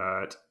 we've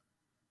got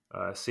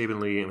Saban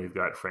Lee, and we've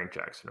got Frank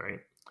Jackson, right?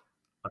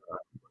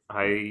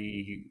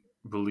 I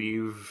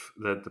believe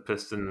that the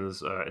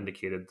Pistons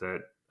indicated that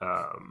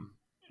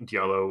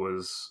Diallo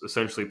was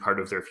essentially part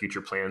of their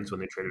future plans when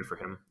they traded for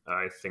him.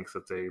 I think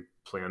that they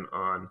plan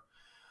on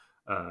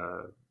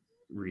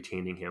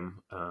retaining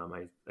him.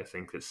 I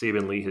think that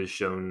Saban Lee has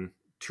shown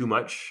too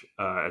much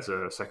as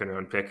a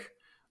second-round pick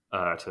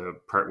to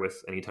part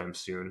with anytime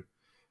soon.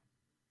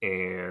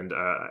 And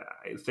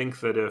I think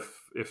that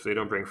if they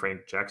don't bring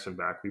Frank Jackson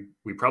back,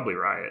 we probably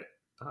riot.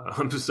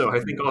 So I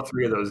think all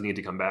three of those need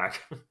to come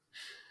back.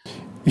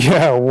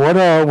 Yeah, what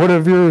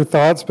have your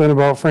thoughts been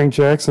about Frank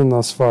Jackson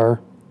thus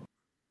far?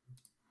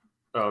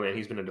 Oh man,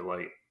 he's been a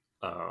delight.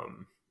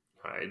 I'm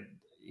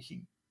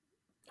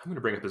going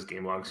to bring up his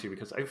game logs here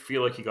because I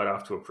feel like he got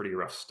off to a pretty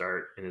rough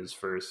start in his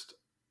first.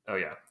 Oh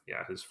yeah,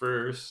 his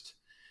first.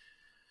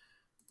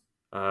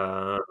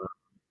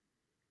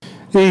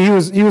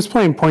 He was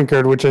playing point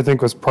guard, which I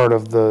think was part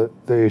of the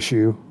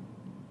issue.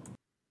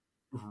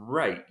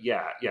 Right.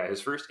 Yeah.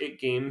 His first 8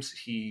 games,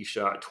 he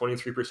shot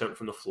 23%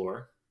 from the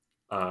floor,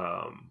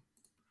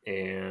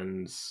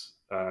 and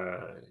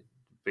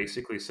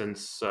basically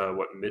since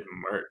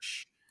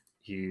mid-March,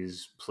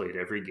 he's played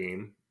every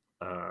game.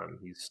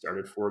 He's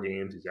started 4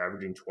 games. He's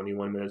averaging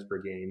 21 minutes per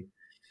game.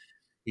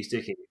 He's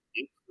taking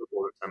 8 field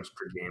goal attempts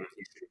per game.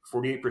 He's shooting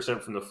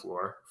 48% from the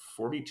floor,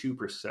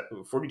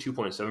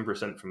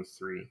 42.7% from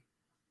 3.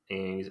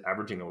 And he's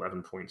averaging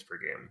 11 points per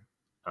game.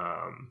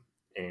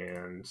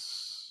 And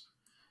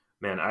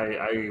man,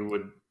 I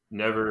would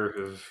never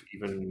have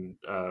even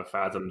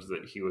fathomed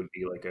that he would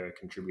be like a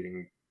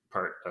contributing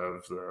part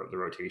of the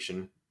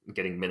rotation,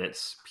 getting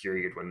minutes,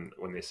 period,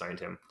 when they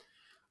signed him.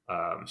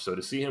 So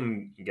to see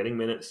him getting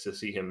minutes, to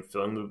see him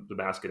filling the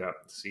basket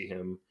up, to see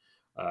him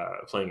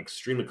playing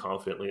extremely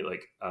confidently,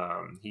 like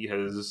he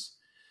has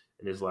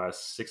in his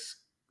last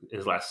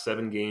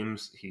 7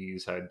 games,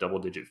 he's had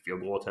double-digit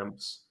field goal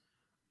attempts.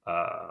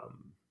 I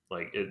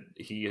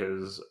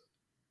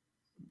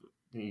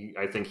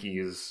think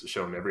he's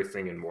shown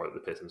everything and more that the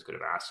Pistons could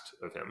have asked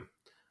of him.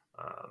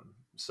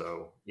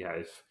 So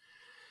yeah,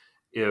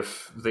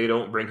 if they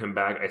don't bring him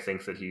back, I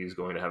think that he's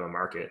going to have a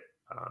market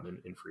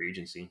in free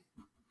agency.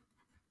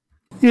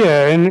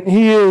 Yeah, and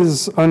he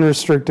is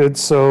unrestricted,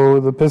 so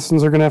the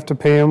Pistons are going to have to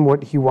pay him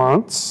what he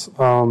wants.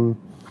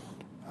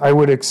 I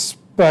would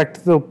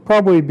expect they'll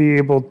probably be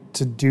able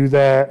to do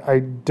that. I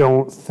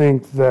don't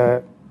think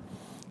that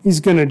he's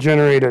going to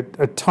generate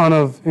a ton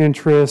of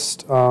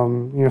interest.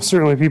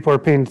 Certainly people are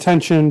paying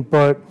attention,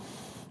 but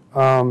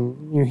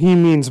he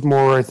means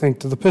more, I think,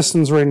 to the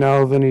Pistons right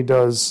now than he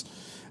does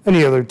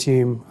any other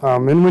team.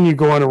 And when you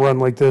go on a run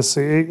like this,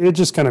 it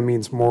just kind of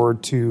means more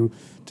to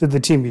the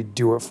team you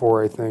do it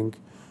for, I think.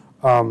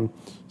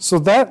 So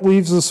that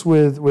leaves us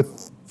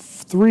with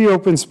 3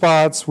 open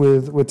spots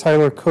with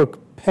Tyler Cook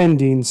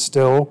pending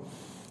still.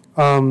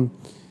 There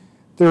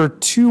are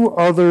 2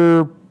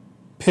 other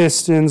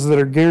Pistons that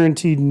are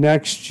guaranteed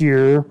next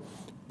year,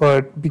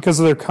 but because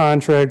of their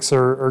contracts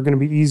are going to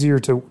be easier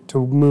to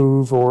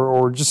move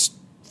or just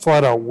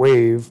flat out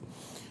waive.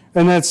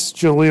 And that's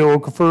Jahlil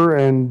Okafor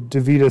and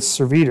Davidas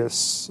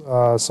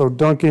Servitas. So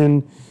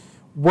Duncan,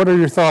 what are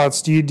your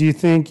thoughts? Do you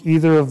think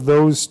either of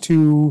those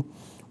 2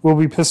 will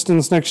be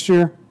Pistons next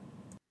year?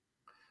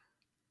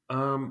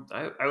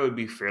 I would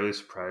be fairly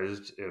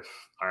surprised if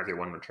either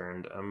one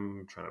returned.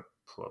 I'm trying to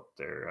pull up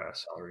their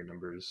salary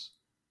numbers.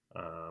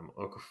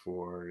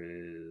 Okafor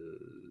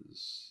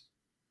is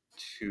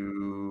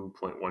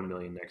 $2.1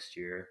 million next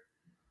year.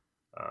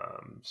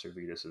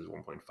 Servitas is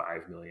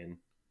 $1.5 million.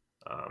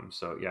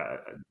 So yeah,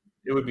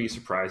 it would be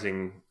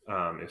surprising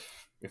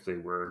if they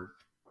were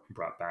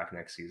brought back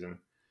next season.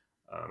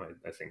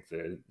 I think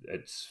that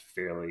it's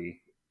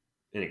fairly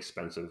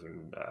inexpensive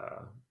and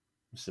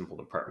simple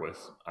to part with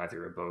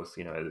either or both.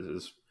 It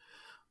is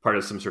part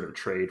of some sort of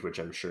trade, which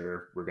I'm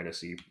sure we're going to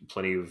see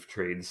plenty of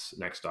trades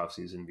next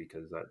offseason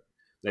because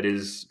that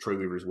is Troy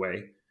Weaver's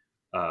way,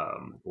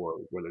 or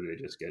whether they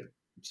just get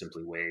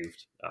simply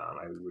waived.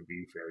 I would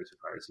be fairly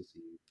surprised to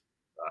see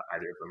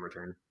either of them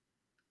return.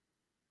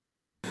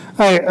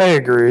 I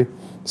agree.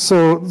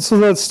 So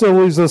that still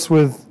leaves us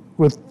with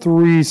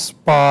 3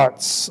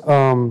 spots,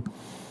 and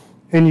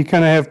you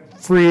kind of have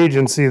free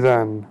agency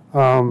then.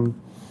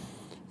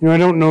 I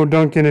don't know,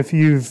 Duncan, if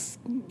you've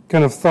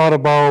kind of thought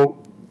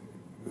about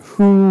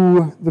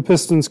who the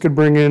Pistons could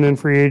bring in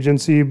free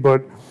agency,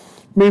 but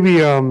maybe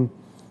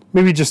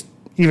just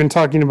even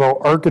talking about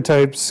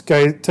archetypes,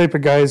 type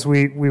of guys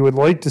we would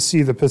like to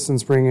see the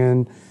Pistons bring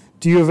in.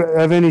 Do you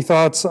have any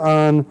thoughts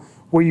on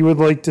what you would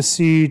like to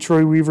see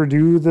Troy Weaver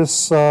do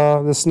this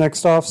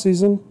next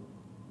offseason?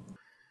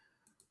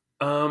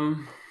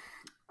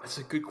 That's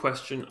a good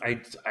question.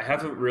 I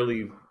haven't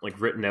really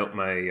written out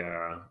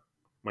my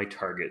my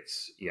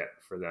targets yet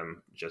for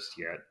them just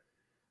yet.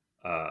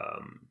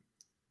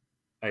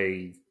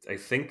 I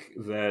think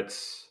that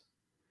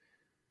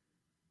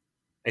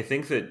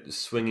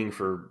swinging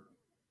for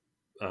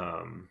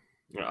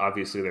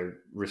obviously they're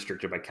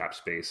restricted by cap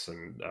space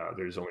and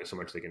there's only so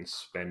much they can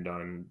spend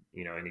on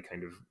any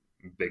kind of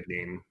big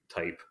name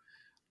type.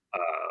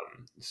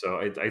 So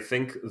I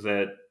think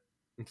that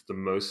the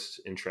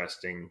most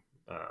interesting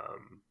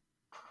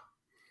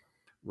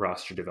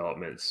roster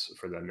developments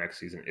for them next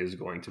season is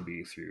going to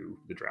be through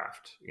the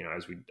draft.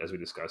 As we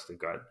discussed, they've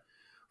got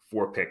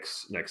 4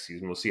 picks next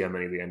season. We'll see how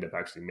many they end up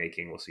actually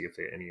making. We'll see if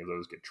any of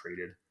those get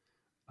traded.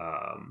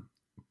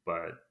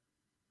 But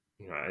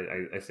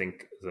I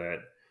think that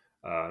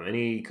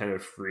any kind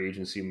of free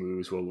agency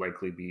moves will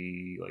likely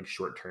be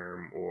short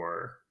term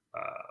or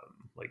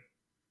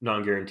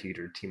non-guaranteed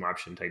or team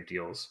option type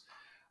deals.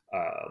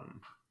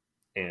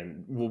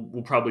 And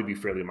will probably be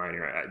fairly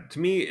minor. To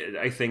me,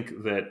 I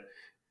think that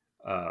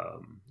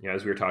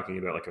as we were talking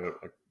about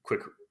a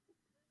quick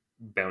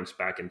bounce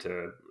back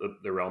into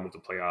the realm of the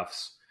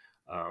playoffs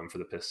for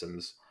the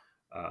Pistons.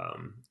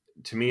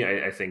 To me,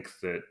 I think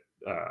that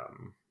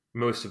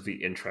most of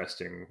the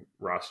interesting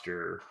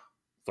roster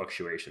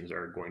fluctuations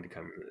are going to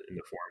come in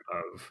the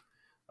form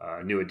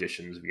of new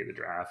additions via the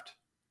draft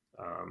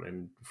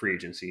and free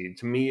agency.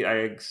 To me, I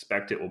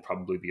expect it will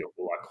probably be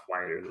a lot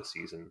quieter this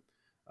season,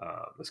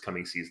 this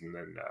coming season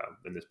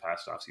than this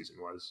past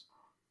offseason was.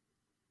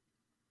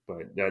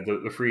 But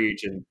the free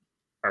agent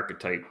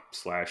archetype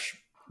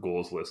 /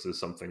 goals list is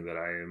something that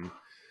I am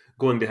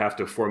going to have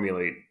to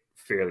formulate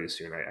fairly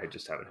soon. I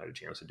just haven't had a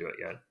chance to do it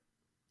yet.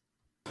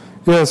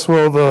 Yes,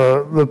 well,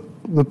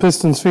 the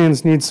Pistons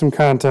fans need some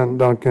content,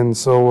 Duncan.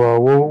 So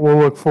we'll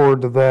look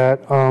forward to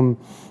that.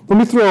 Let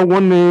me throw out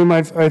one name.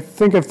 I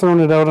think I've thrown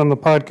it out on the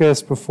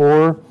podcast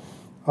before,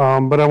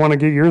 but I want to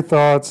get your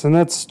thoughts, and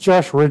that's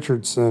Josh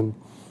Richardson.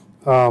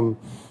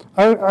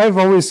 I've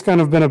always kind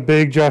of been a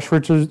big Josh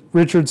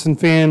Richardson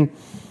fan.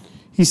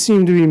 He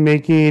seemed to be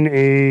making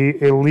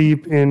a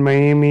leap in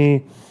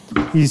Miami.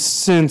 He's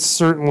since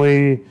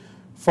certainly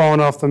fallen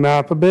off the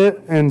map a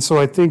bit, and so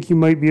I think you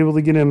might be able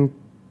to get him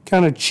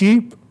kind of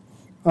cheap.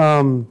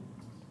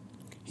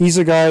 He's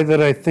a guy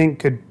that I think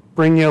could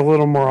bring you a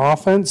little more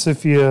offense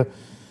if you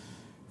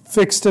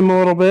fixed him a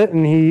little bit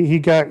and he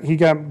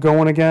got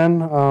going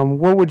again.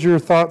 What would your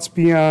thoughts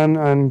be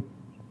on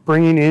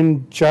bringing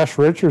in Josh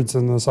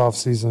Richardson this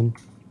offseason?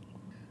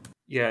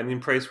 Yeah, I mean,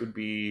 price would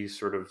be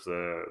sort of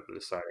the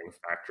deciding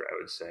factor, I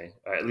would say,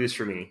 at least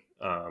for me.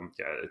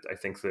 I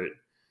think that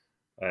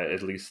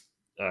at least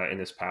in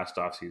this past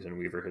offseason,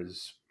 Weaver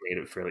has made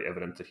it fairly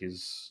evident that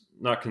he's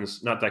not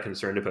that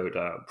concerned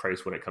about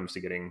price when it comes to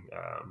getting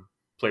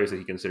players that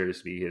he considers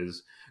to be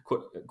his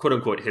quote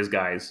unquote his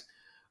guys.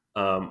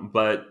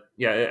 But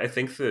yeah, I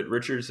think that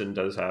Richardson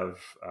does have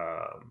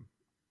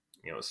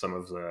some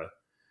of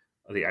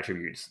the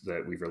attributes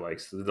that Weaver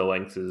likes. The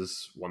length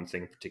is one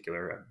thing in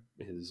particular.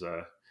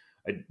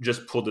 I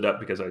just pulled it up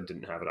because I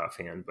didn't have it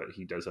offhand, but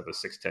he does have a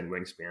 6'10"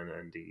 wingspan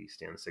and he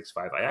stands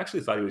 6'5". I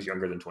actually thought he was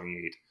younger than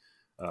 28,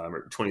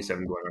 or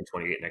 27 going on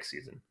 28 next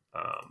season.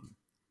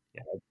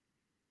 Yeah,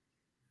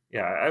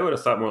 yeah, I would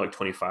have thought more like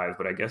 25,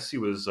 but I guess he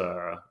was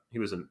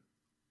an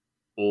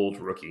old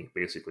rookie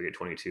basically at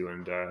 22,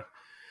 and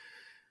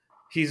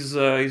he's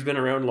been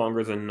around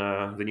longer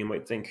than you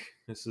might think.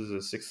 This is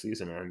his sixth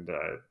season, and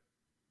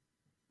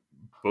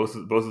both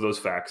of those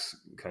facts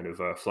kind of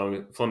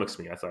flummoxed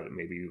me. I thought it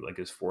may be like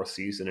his fourth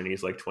season and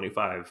he's like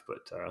 25,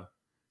 but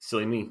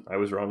silly me, I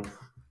was wrong.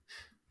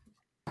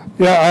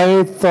 Yeah,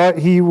 I thought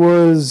he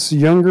was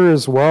younger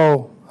as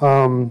well.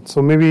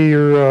 So maybe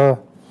you're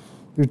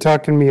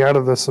talking me out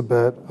of this a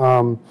bit.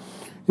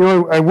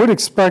 I would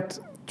expect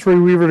Troy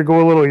Weaver to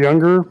go a little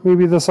younger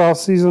maybe this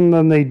offseason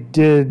than they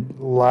did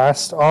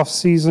last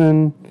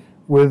offseason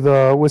with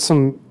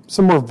some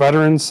more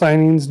veteran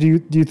signings. Do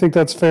you think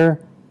that's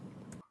fair?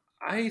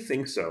 I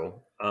think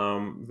so.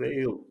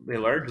 They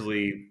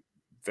largely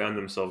found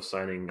themselves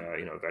signing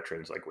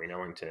veterans like Wayne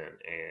Ellington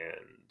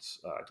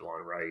and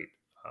DeLon Wright.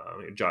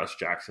 Josh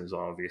Jackson's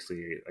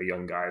obviously a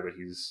young guy, but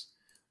he's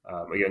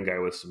a young guy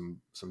with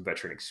some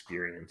veteran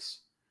experience.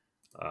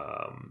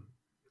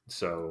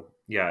 So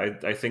yeah,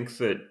 I think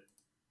that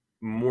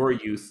more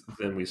youth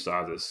than we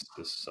saw this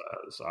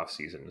off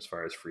season as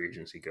far as free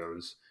agency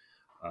goes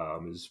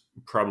is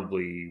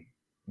probably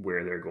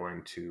where they're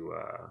going to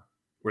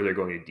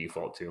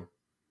default to.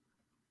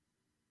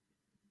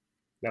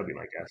 That would be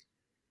my guess.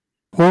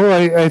 Well,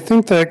 I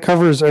think that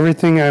covers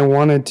everything I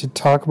wanted to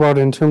talk about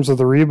in terms of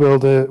the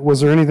rebuild.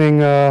 Was there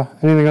anything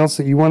else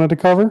that you wanted to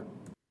cover?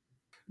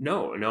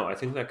 No, I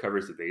think that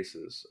covers the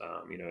bases.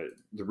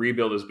 The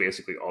rebuild is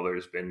basically all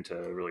there's been to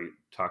really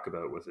talk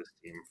about with this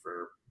team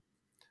for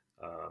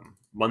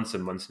months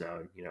and months now.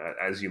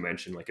 As you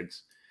mentioned, like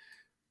it's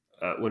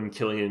when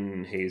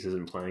Killian Hayes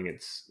isn't playing,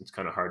 it's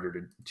kind of harder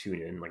to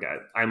tune in. Like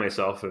I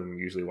myself am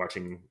usually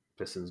watching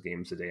Pistons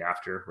games the day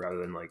after rather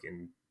than like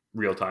in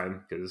real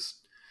time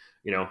because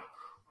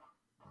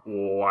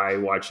why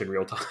watch in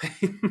real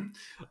time?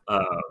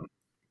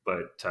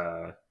 But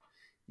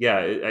yeah,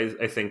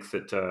 I think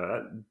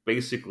that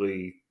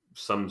basically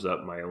sums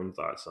up my own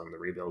thoughts on the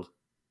rebuild.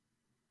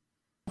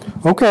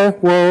 Okay,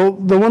 well,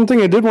 the one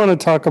thing I did want to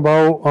talk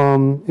about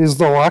is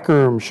the locker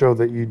room show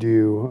that you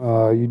do.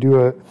 You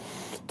do it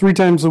 3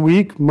 times a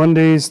week,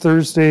 Mondays,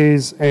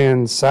 Thursdays,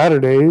 and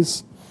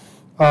Saturdays.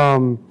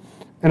 And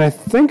I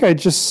think I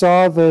just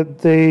saw that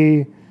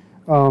they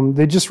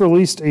just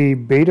released a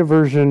beta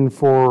version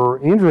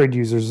for Android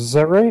users. Is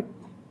that right?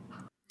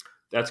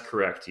 That's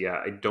correct.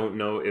 Yeah, I don't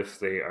know if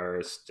they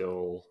are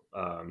still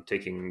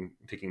taking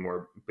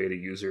more beta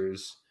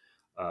users,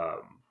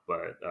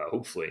 but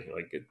hopefully,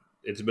 like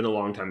it's been a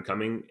long time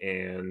coming,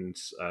 and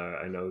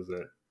I know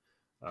that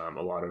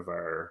a lot of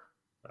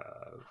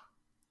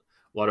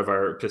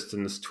our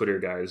Pistons Twitter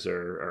guys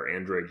are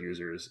Android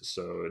users,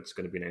 so it's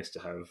going to be nice to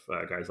have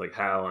guys like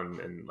Hal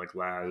and like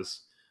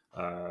Laz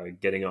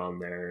getting on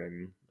there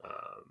and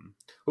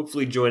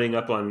hopefully joining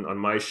up on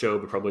my show,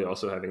 but probably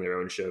also having their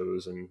own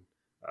shows. And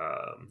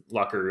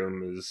locker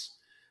room is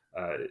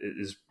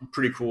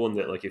pretty cool in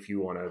that, like, if you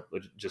want to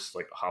just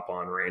like hop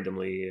on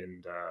randomly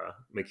and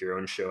make your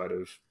own show out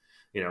of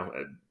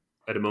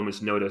at a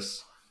moment's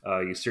notice,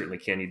 you certainly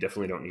can. You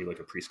definitely don't need like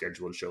a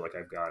pre-scheduled show like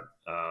I've got.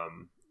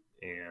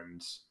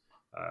 And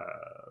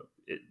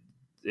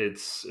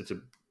it's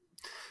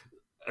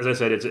as I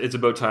said, it's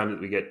about time that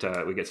we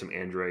get some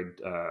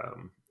Android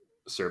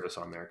service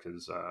on there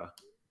because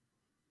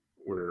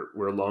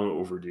we're long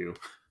overdue.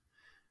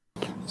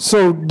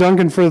 So,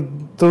 Duncan, for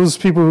those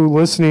people who are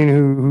listening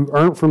who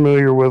aren't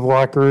familiar with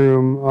Locker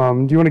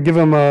Room, do you want to give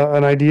them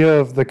an idea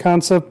of the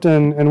concept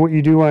and what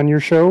you do on your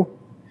show?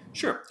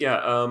 Sure. Yeah.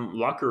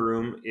 Locker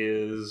Room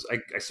is,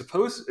 I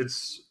suppose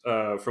it's,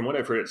 from what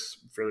I've heard, it's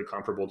fairly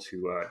comparable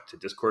to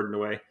Discord in a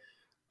way.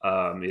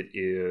 It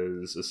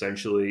is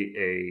essentially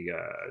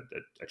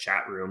a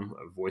chat room,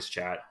 a voice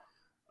chat.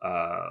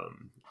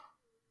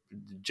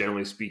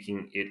 Generally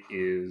speaking, it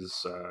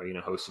is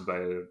hosted by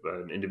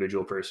an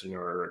individual person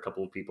or a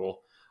couple of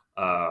people,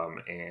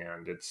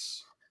 and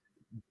it's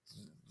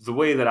the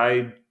way that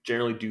I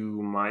generally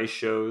do my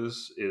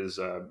shows is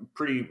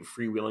pretty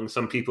freewheeling.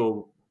 Some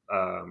people,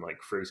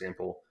 like for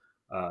example,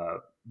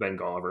 Ben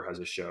Golliver has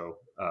a show,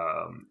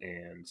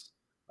 and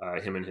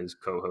him and his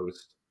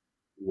co-host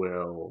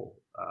will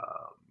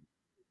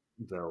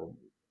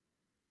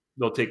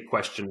they'll take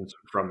questions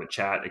from the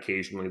chat.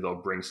 Occasionally, they'll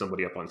bring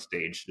somebody up on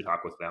stage to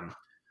talk with them,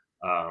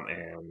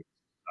 and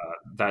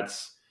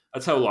that's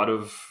how a lot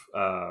of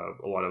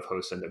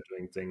hosts end up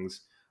doing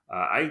things.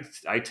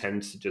 I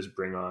tend to just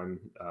bring on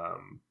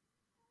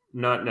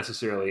not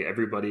necessarily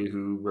everybody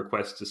who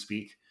requests to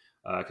speak,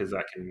 because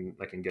that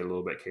can get a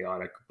little bit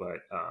chaotic. But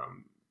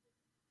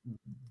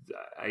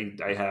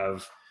I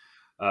have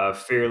a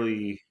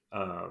fairly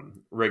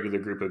regular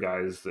group of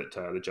guys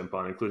that jump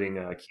on, including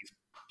Keith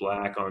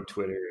Black on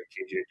Twitter,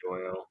 KJ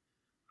Doyle,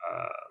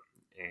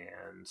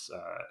 and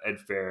Ed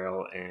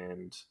Farrell,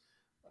 and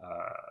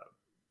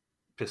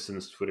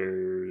Pistons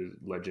Twitter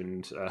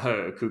legend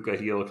Kuka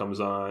Heel comes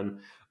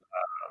on,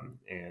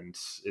 and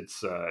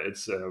it's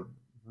a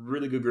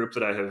really good group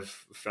that I have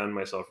found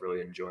myself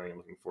really enjoying and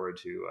looking forward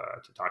to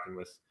talking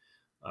with,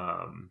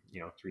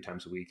 3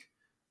 times a week.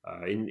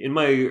 In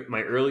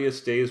my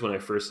earliest days when I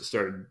first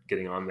started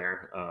getting on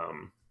there,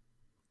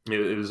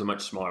 it was a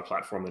much smaller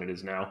platform than it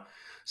is now.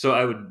 So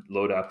I would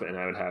load up and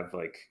I would have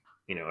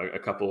a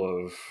couple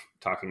of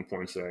talking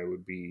points that I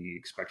would be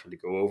expecting to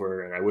go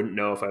over, and I wouldn't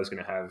know if I was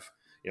going to have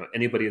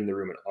anybody in the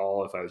room at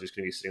all, if I was just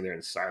going to be sitting there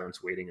in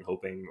silence waiting and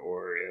hoping,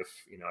 or if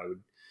I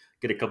would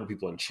get a couple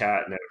people in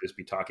chat and I would just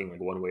be talking like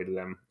one way to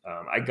them.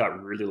 I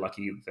got really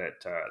lucky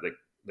that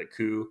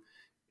Koo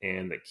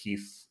and that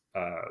Keith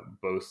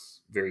both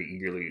very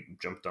eagerly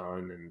jumped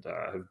on and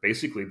have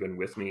basically been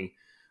with me,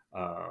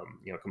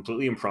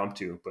 completely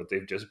impromptu, but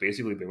they've just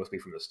basically been with me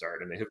from the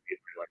start, and they have made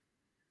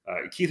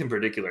Keith in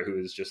particular, who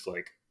is just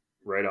like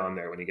right on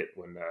there when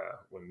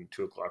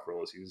 2:00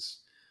 rolls.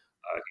 He's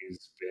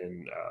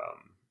been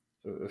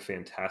a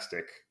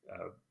fantastic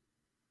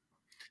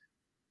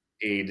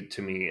aid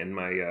to me and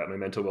my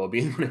mental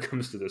well-being when it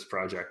comes to this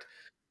project.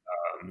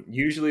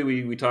 Usually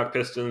we talk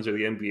Pistons or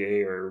the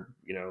NBA or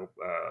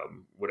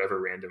whatever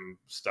random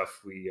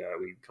stuff we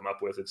come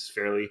up with. It's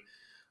fairly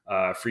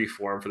free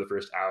form for the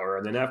first hour,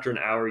 and then after an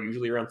hour,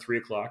 usually around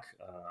 3:00,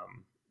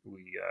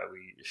 we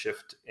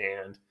shift.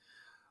 And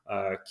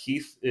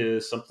Keith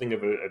is something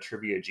of a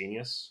trivia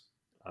genius,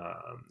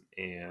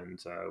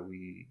 and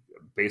we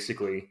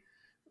basically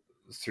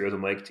throw the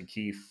mic to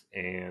Keith,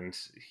 and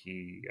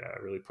he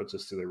really puts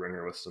us through the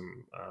ringer with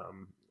some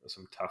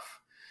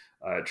tough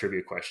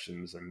trivia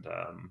questions, and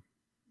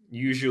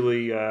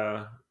usually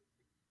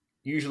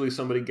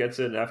somebody gets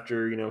it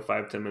after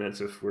 5-10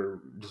 minutes. If we're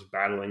just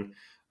battling,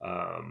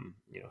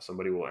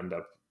 somebody will end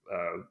up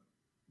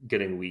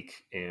getting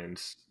weak and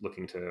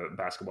looking to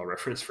Basketball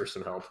Reference for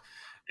some help.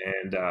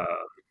 And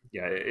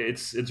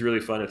it's really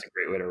fun. It's a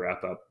great way to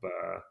wrap up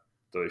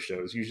those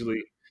shows.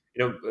 Usually,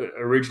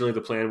 originally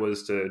the plan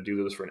was to do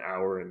those for an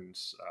hour and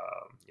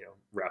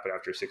wrap it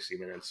after 60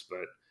 minutes,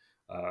 but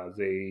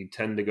they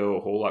tend to go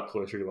a whole lot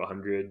closer to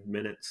 100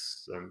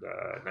 minutes and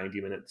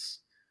 90 minutes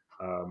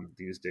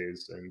these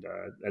days, and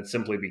that's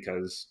simply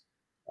because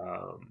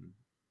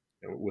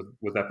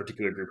with that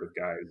particular group of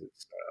guys,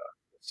 it's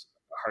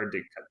hard to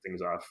cut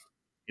things off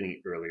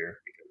any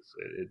earlier because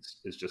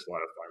it's just a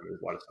lot of fun.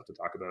 There's a lot of stuff to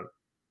talk about.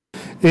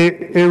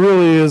 It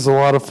really is a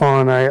lot of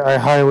fun. I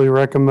highly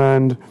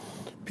recommend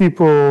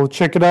people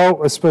check it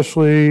out,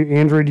 especially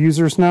Android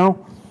users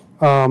now.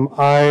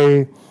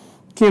 I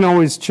can't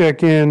always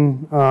check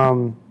in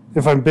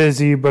if I'm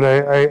busy, but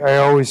I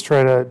always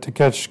try to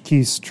catch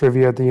Keith's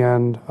trivia at the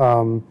end.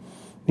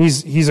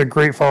 He's a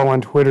great follow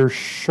on Twitter,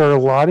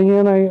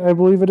 Charlottian, I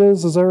believe it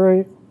is. Is that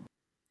right?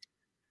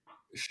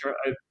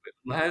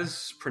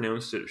 Laz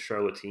pronounced it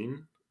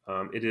Charlatine.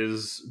 It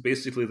is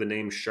basically the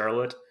name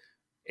Charlotte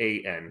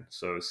A-N.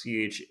 So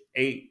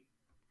C-H-A.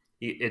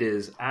 It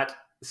is at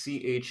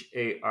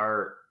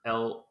CHARLOTTEAN.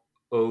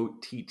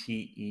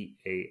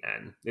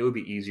 It would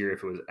be easier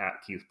if it was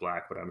at Keith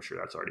Black, but I'm sure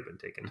that's already been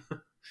taken.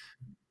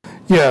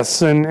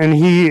 Yes, and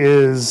he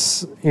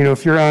is,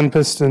 if you're on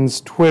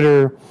Pistons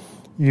Twitter,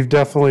 you've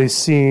definitely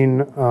seen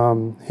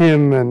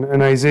him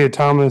and Isaiah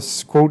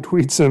Thomas quote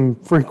tweets him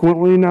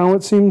frequently now,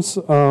 it seems.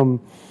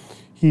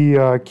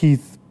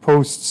 Keith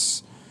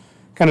posts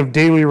kind of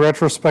daily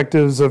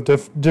retrospectives of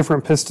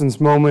different Pistons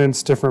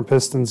moments, different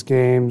Pistons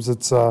games.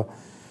 It's a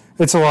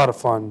lot of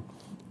fun.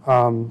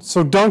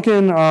 So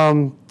Duncan,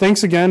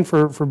 thanks again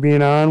for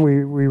being on.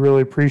 We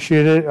really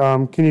appreciate it.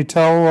 Can you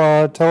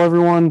tell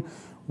everyone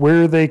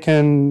where they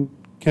can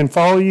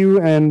follow you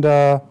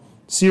and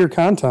see your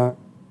content?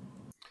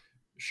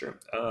 Sure.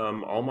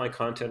 All my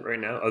content right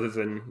now, other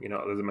than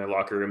my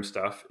locker room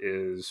stuff,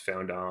 is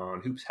found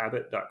on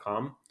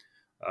hoopshabit.com,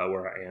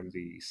 where I am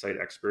the site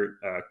expert,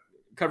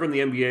 covering the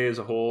NBA as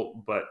a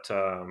whole, but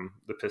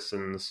the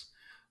Pistons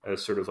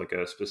as sort of like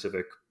a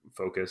specific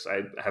focus.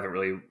 I haven't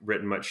really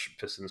written much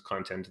Pistons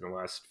content in the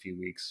last few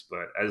weeks,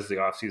 but as the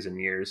offseason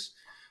nears,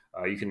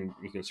 you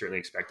can certainly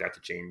expect that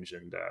to change,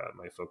 and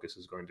my focus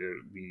is going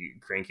to be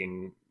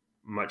cranking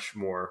much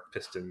more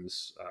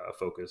Pistons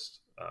focused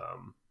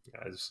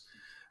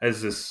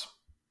as this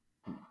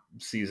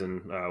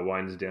season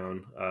winds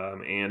down.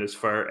 And as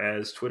far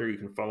as Twitter, you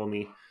can follow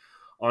me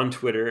on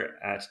Twitter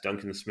at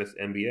Duncan Smith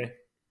NBA.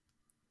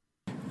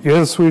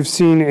 Yes, we've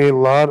seen a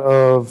lot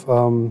of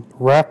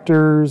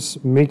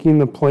Raptors making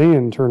the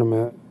play-in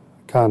tournament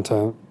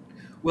content.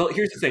 Well,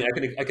 here's the thing.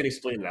 I can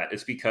explain that.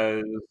 It's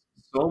because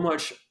so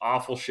much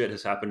awful shit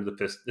has happened to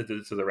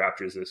the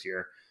Raptors this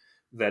year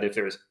that if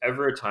there was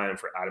ever a time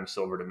for Adam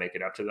Silver to make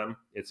it up to them,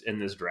 it's in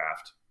this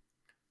draft.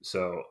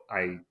 So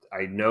I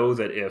know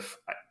that if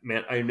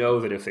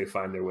they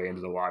find their way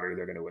into the lottery,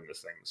 they're going to win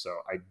this thing. So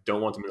I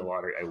don't want them in the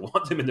lottery. I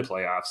want them in the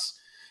playoffs.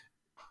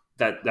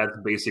 That's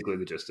basically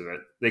the gist of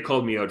it. They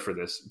called me out for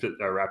this.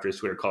 Raptors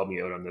Twitter called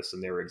me out on this,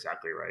 and they were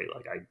exactly right.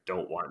 Like, I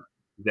don't want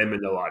them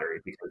in the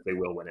lottery because they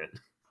will win it.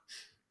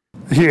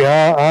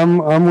 Yeah,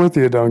 I'm with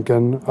you,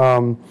 Duncan.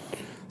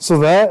 So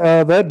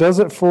that does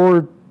it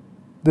for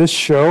this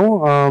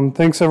show.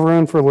 Thanks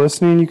everyone for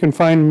listening. You can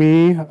find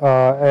me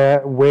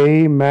at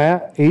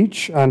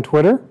WayMattH on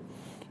Twitter,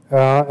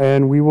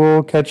 and we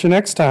will catch you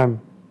next time.